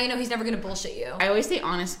now you know he's never gonna bullshit you. I always say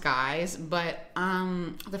honest guys, but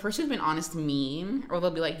the person who's been honest mean, or they'll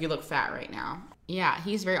be like, you look fat right now. Yeah,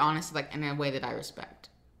 he's very honest, like in a way that I respect.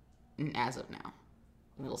 And as of now,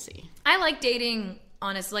 we'll see. I like dating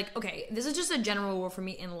honest. Like, okay, this is just a general rule for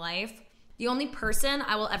me in life. The only person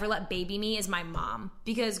I will ever let baby me is my mom,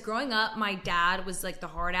 because growing up, my dad was like the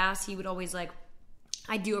hard ass. He would always like,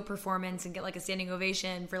 I'd do a performance and get like a standing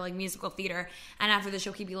ovation for like musical theater, and after the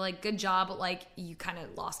show he'd be like, good job, but like you kind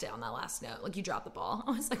of lost it on that last note, like you dropped the ball.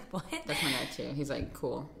 I was like, what? That's my dad too. He's like,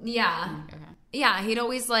 cool. Yeah. Okay. Yeah, he'd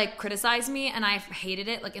always like criticize me, and I hated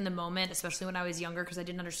it like in the moment, especially when I was younger, because I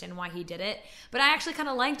didn't understand why he did it. But I actually kind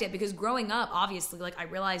of liked it, because growing up, obviously, like I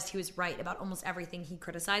realized he was right about almost everything he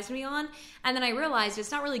criticized me on. And then I realized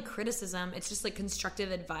it's not really criticism, it's just like constructive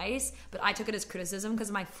advice. But I took it as criticism because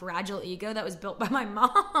of my fragile ego that was built by my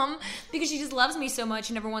mom, because she just loves me so much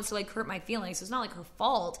and never wants to like hurt my feelings. So it's not like her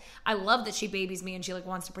fault. I love that she babies me and she like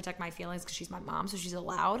wants to protect my feelings because she's my mom, so she's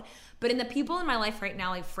allowed. But in the people in my life right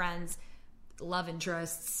now, like friends, love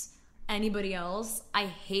interests, anybody else, I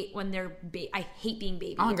hate when they're I hate being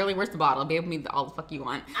babied. Oh, girlie, where's the bottle? Baby me all the fuck you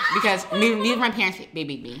want. Because neither of my parents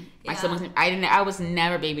babied me. My siblings, I was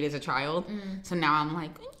never babied as a child. So now I'm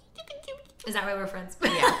like, is that why we're friends?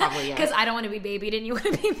 Yeah, probably, yeah. Because I don't want to be babied and you want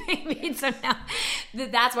to be babied. So now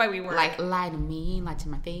that's why we work. Like, lie to me, lie to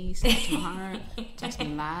my face, lie to my heart, text me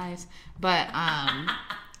lies. But,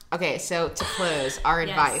 okay, so to close, our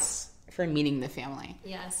advice for meeting the family.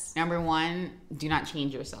 Yes. Number one, do not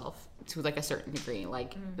change yourself to like a certain degree.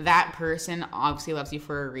 Like that person obviously loves you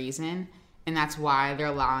for a reason, and that's why they're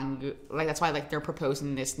allowing you, like that's why like they're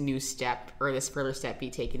proposing this new step or this further step be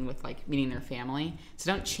taken with like meeting their family.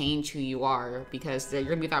 So don't change who you are, because you're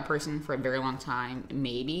gonna be with that person for a very long time,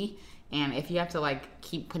 maybe. And if you have to like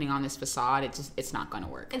keep putting on this facade, it's not gonna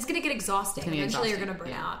work. It's gonna get exhausting. Eventually you're gonna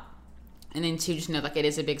burn out. And then 2, just know like it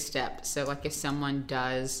is a big step. So like if someone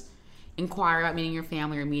does inquire about meeting your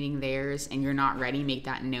family or meeting theirs and you're not ready, make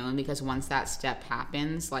that known, because once that step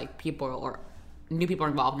happens, like new people are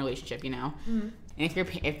involved in a relationship, you know? Mm-hmm. And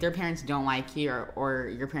if their parents don't like you or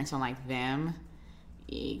your parents don't like them,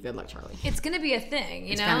 good luck, Charlie. It's gonna be a thing,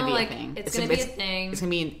 you know? Gonna be like, a thing. It's gonna be a thing. It's gonna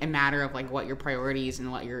be a matter of like what your priorities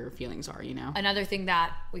and what your feelings are, you know? Another thing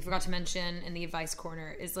that we forgot to mention in the advice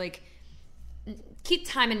corner is like, keep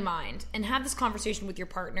time in mind and have this conversation with your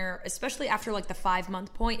partner, especially after like the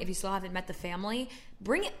 5-month point. If you still haven't met the family,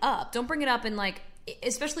 bring it up. Don't bring it up in like,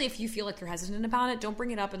 especially if you feel like you're hesitant about it, don't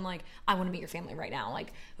bring it up in like, I want to meet your family right now.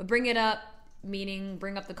 Like, but bring it up, meaning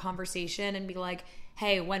bring up the conversation and be like,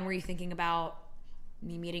 hey, when were you thinking about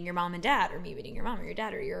me meeting your mom and dad, or me meeting your mom or your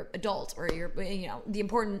dad or your adult or your, you know, the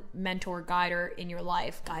important mentor, guider in your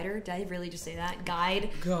life. Guider? Did I really just say that?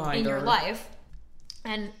 Guide in your life.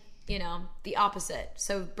 And, you know, the opposite.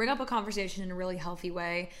 So bring up a conversation in a really healthy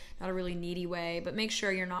way, not a really needy way, but make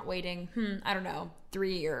sure you're not waiting,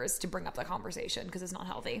 3 years to bring up the conversation, because it's not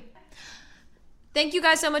healthy. Thank you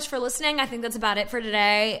guys so much for listening. I think that's about it for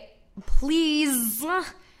today. Please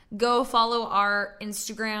go follow our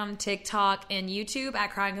Instagram, TikTok, and YouTube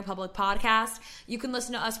at Crying in Public Podcast. You can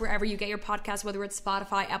listen to us wherever you get your podcasts, whether it's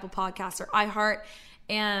Spotify, Apple Podcasts, or iHeart.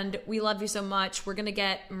 And we love you so much. We're going to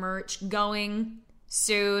get merch going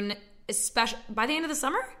soon, especially by the end of the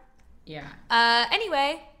summer. Yeah.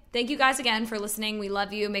 Anyway, thank you guys again for listening. We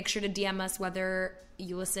love you. Make sure to DM us whether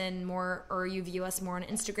you listen more or you view us more on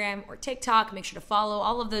Instagram or TikTok. Make sure to follow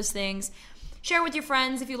all of those things. Share with your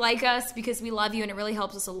friends if you like us, because we love you and it really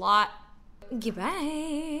helps us a lot.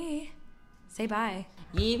 Goodbye. Say bye.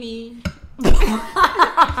 Yee.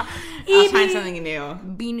 I'll find something new.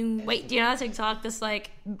 Be-new. Wait, do you know how TikTok this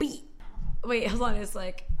like beat? Wait, hold on. It's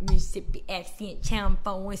like Mississippi accent,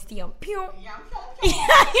 champon, pew.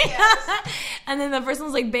 And then the first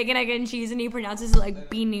one's like bacon, egg, and cheese, and he pronounces it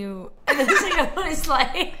like be-new. And then the second one is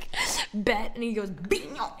like bet, and he goes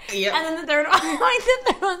be-new. Yep. And then the third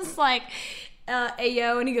one's like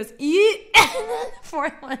ayo, and he goes eat. And then the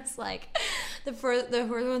fourth one's like the fourth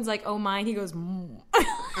one's like oh my, and he goes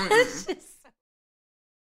It's just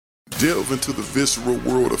Delve into the visceral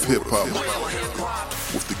world of hip-hop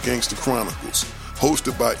with the Gangster Chronicles,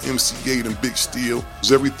 hosted by MC8 and Big Steel.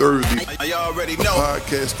 Every Thursday, a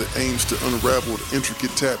podcast that aims to unravel the intricate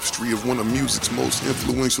tapestry of one of music's most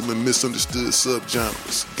influential and misunderstood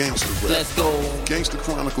subgenres, gangster rap. Let's go. Gangster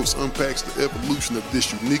Chronicles unpacks the evolution of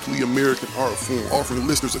this uniquely American art form, offering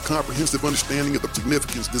listeners a comprehensive understanding of the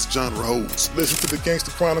significance this genre holds. Listen to the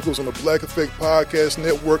Gangster Chronicles on the Black Effect Podcast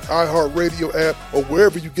Network, iHeartRadio app, or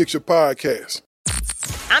wherever you get your podcasts.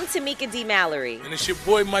 I'm Tamika D. Mallory. And it's your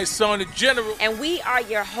boy, my son, the General. And we are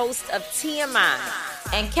your hosts of TMI.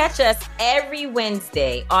 And catch us every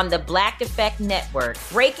Wednesday on the Black Effect Network,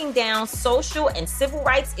 breaking down social and civil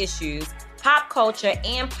rights issues, pop culture,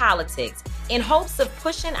 and politics, in hopes of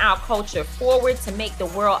pushing our culture forward to make the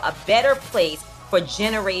world a better place for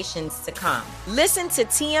generations to come. Listen to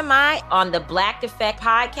TMI on the Black Effect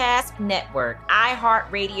Podcast Network,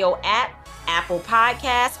 iHeartRadio app, Apple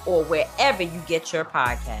Podcasts, or wherever you get your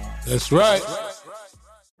podcasts. That's right.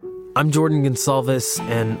 I'm Jordan Gonsalves,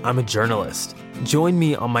 and I'm a journalist. Join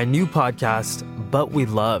me on my new podcast, But We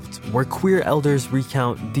Loved, where queer elders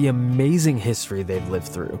recount the amazing history they've lived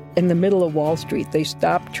through. In the middle of Wall Street, they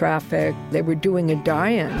stopped traffic. They were doing a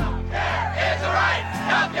die-in.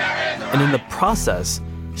 And in the process,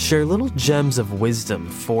 share little gems of wisdom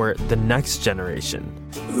for the next generation.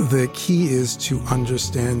 The key is to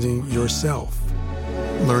understanding yourself,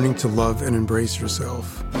 learning to love and embrace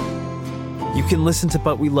yourself. You can listen to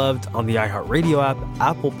But We Loved on the iHeartRadio app,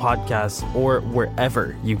 Apple Podcasts, or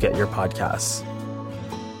wherever you get your podcasts.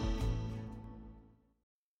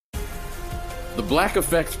 The Black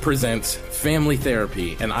Effect presents Family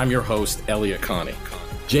Therapy, and I'm your host, Elliot Connie.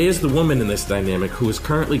 Jay is the woman in this dynamic who is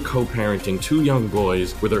currently co-parenting 2 young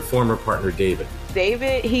boys with her former partner, David.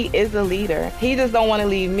 David, he is a leader. He just don't want to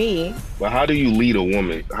leave me. But how do you lead a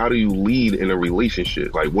woman? How do you lead in a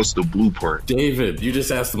relationship? Like, what's the blueprint? David, you just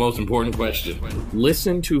asked the most important question.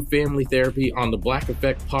 Listen to Family Therapy on the Black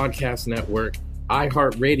Effect Podcast Network,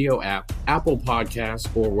 iHeartRadio app, Apple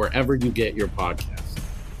Podcasts, or wherever you get your podcasts.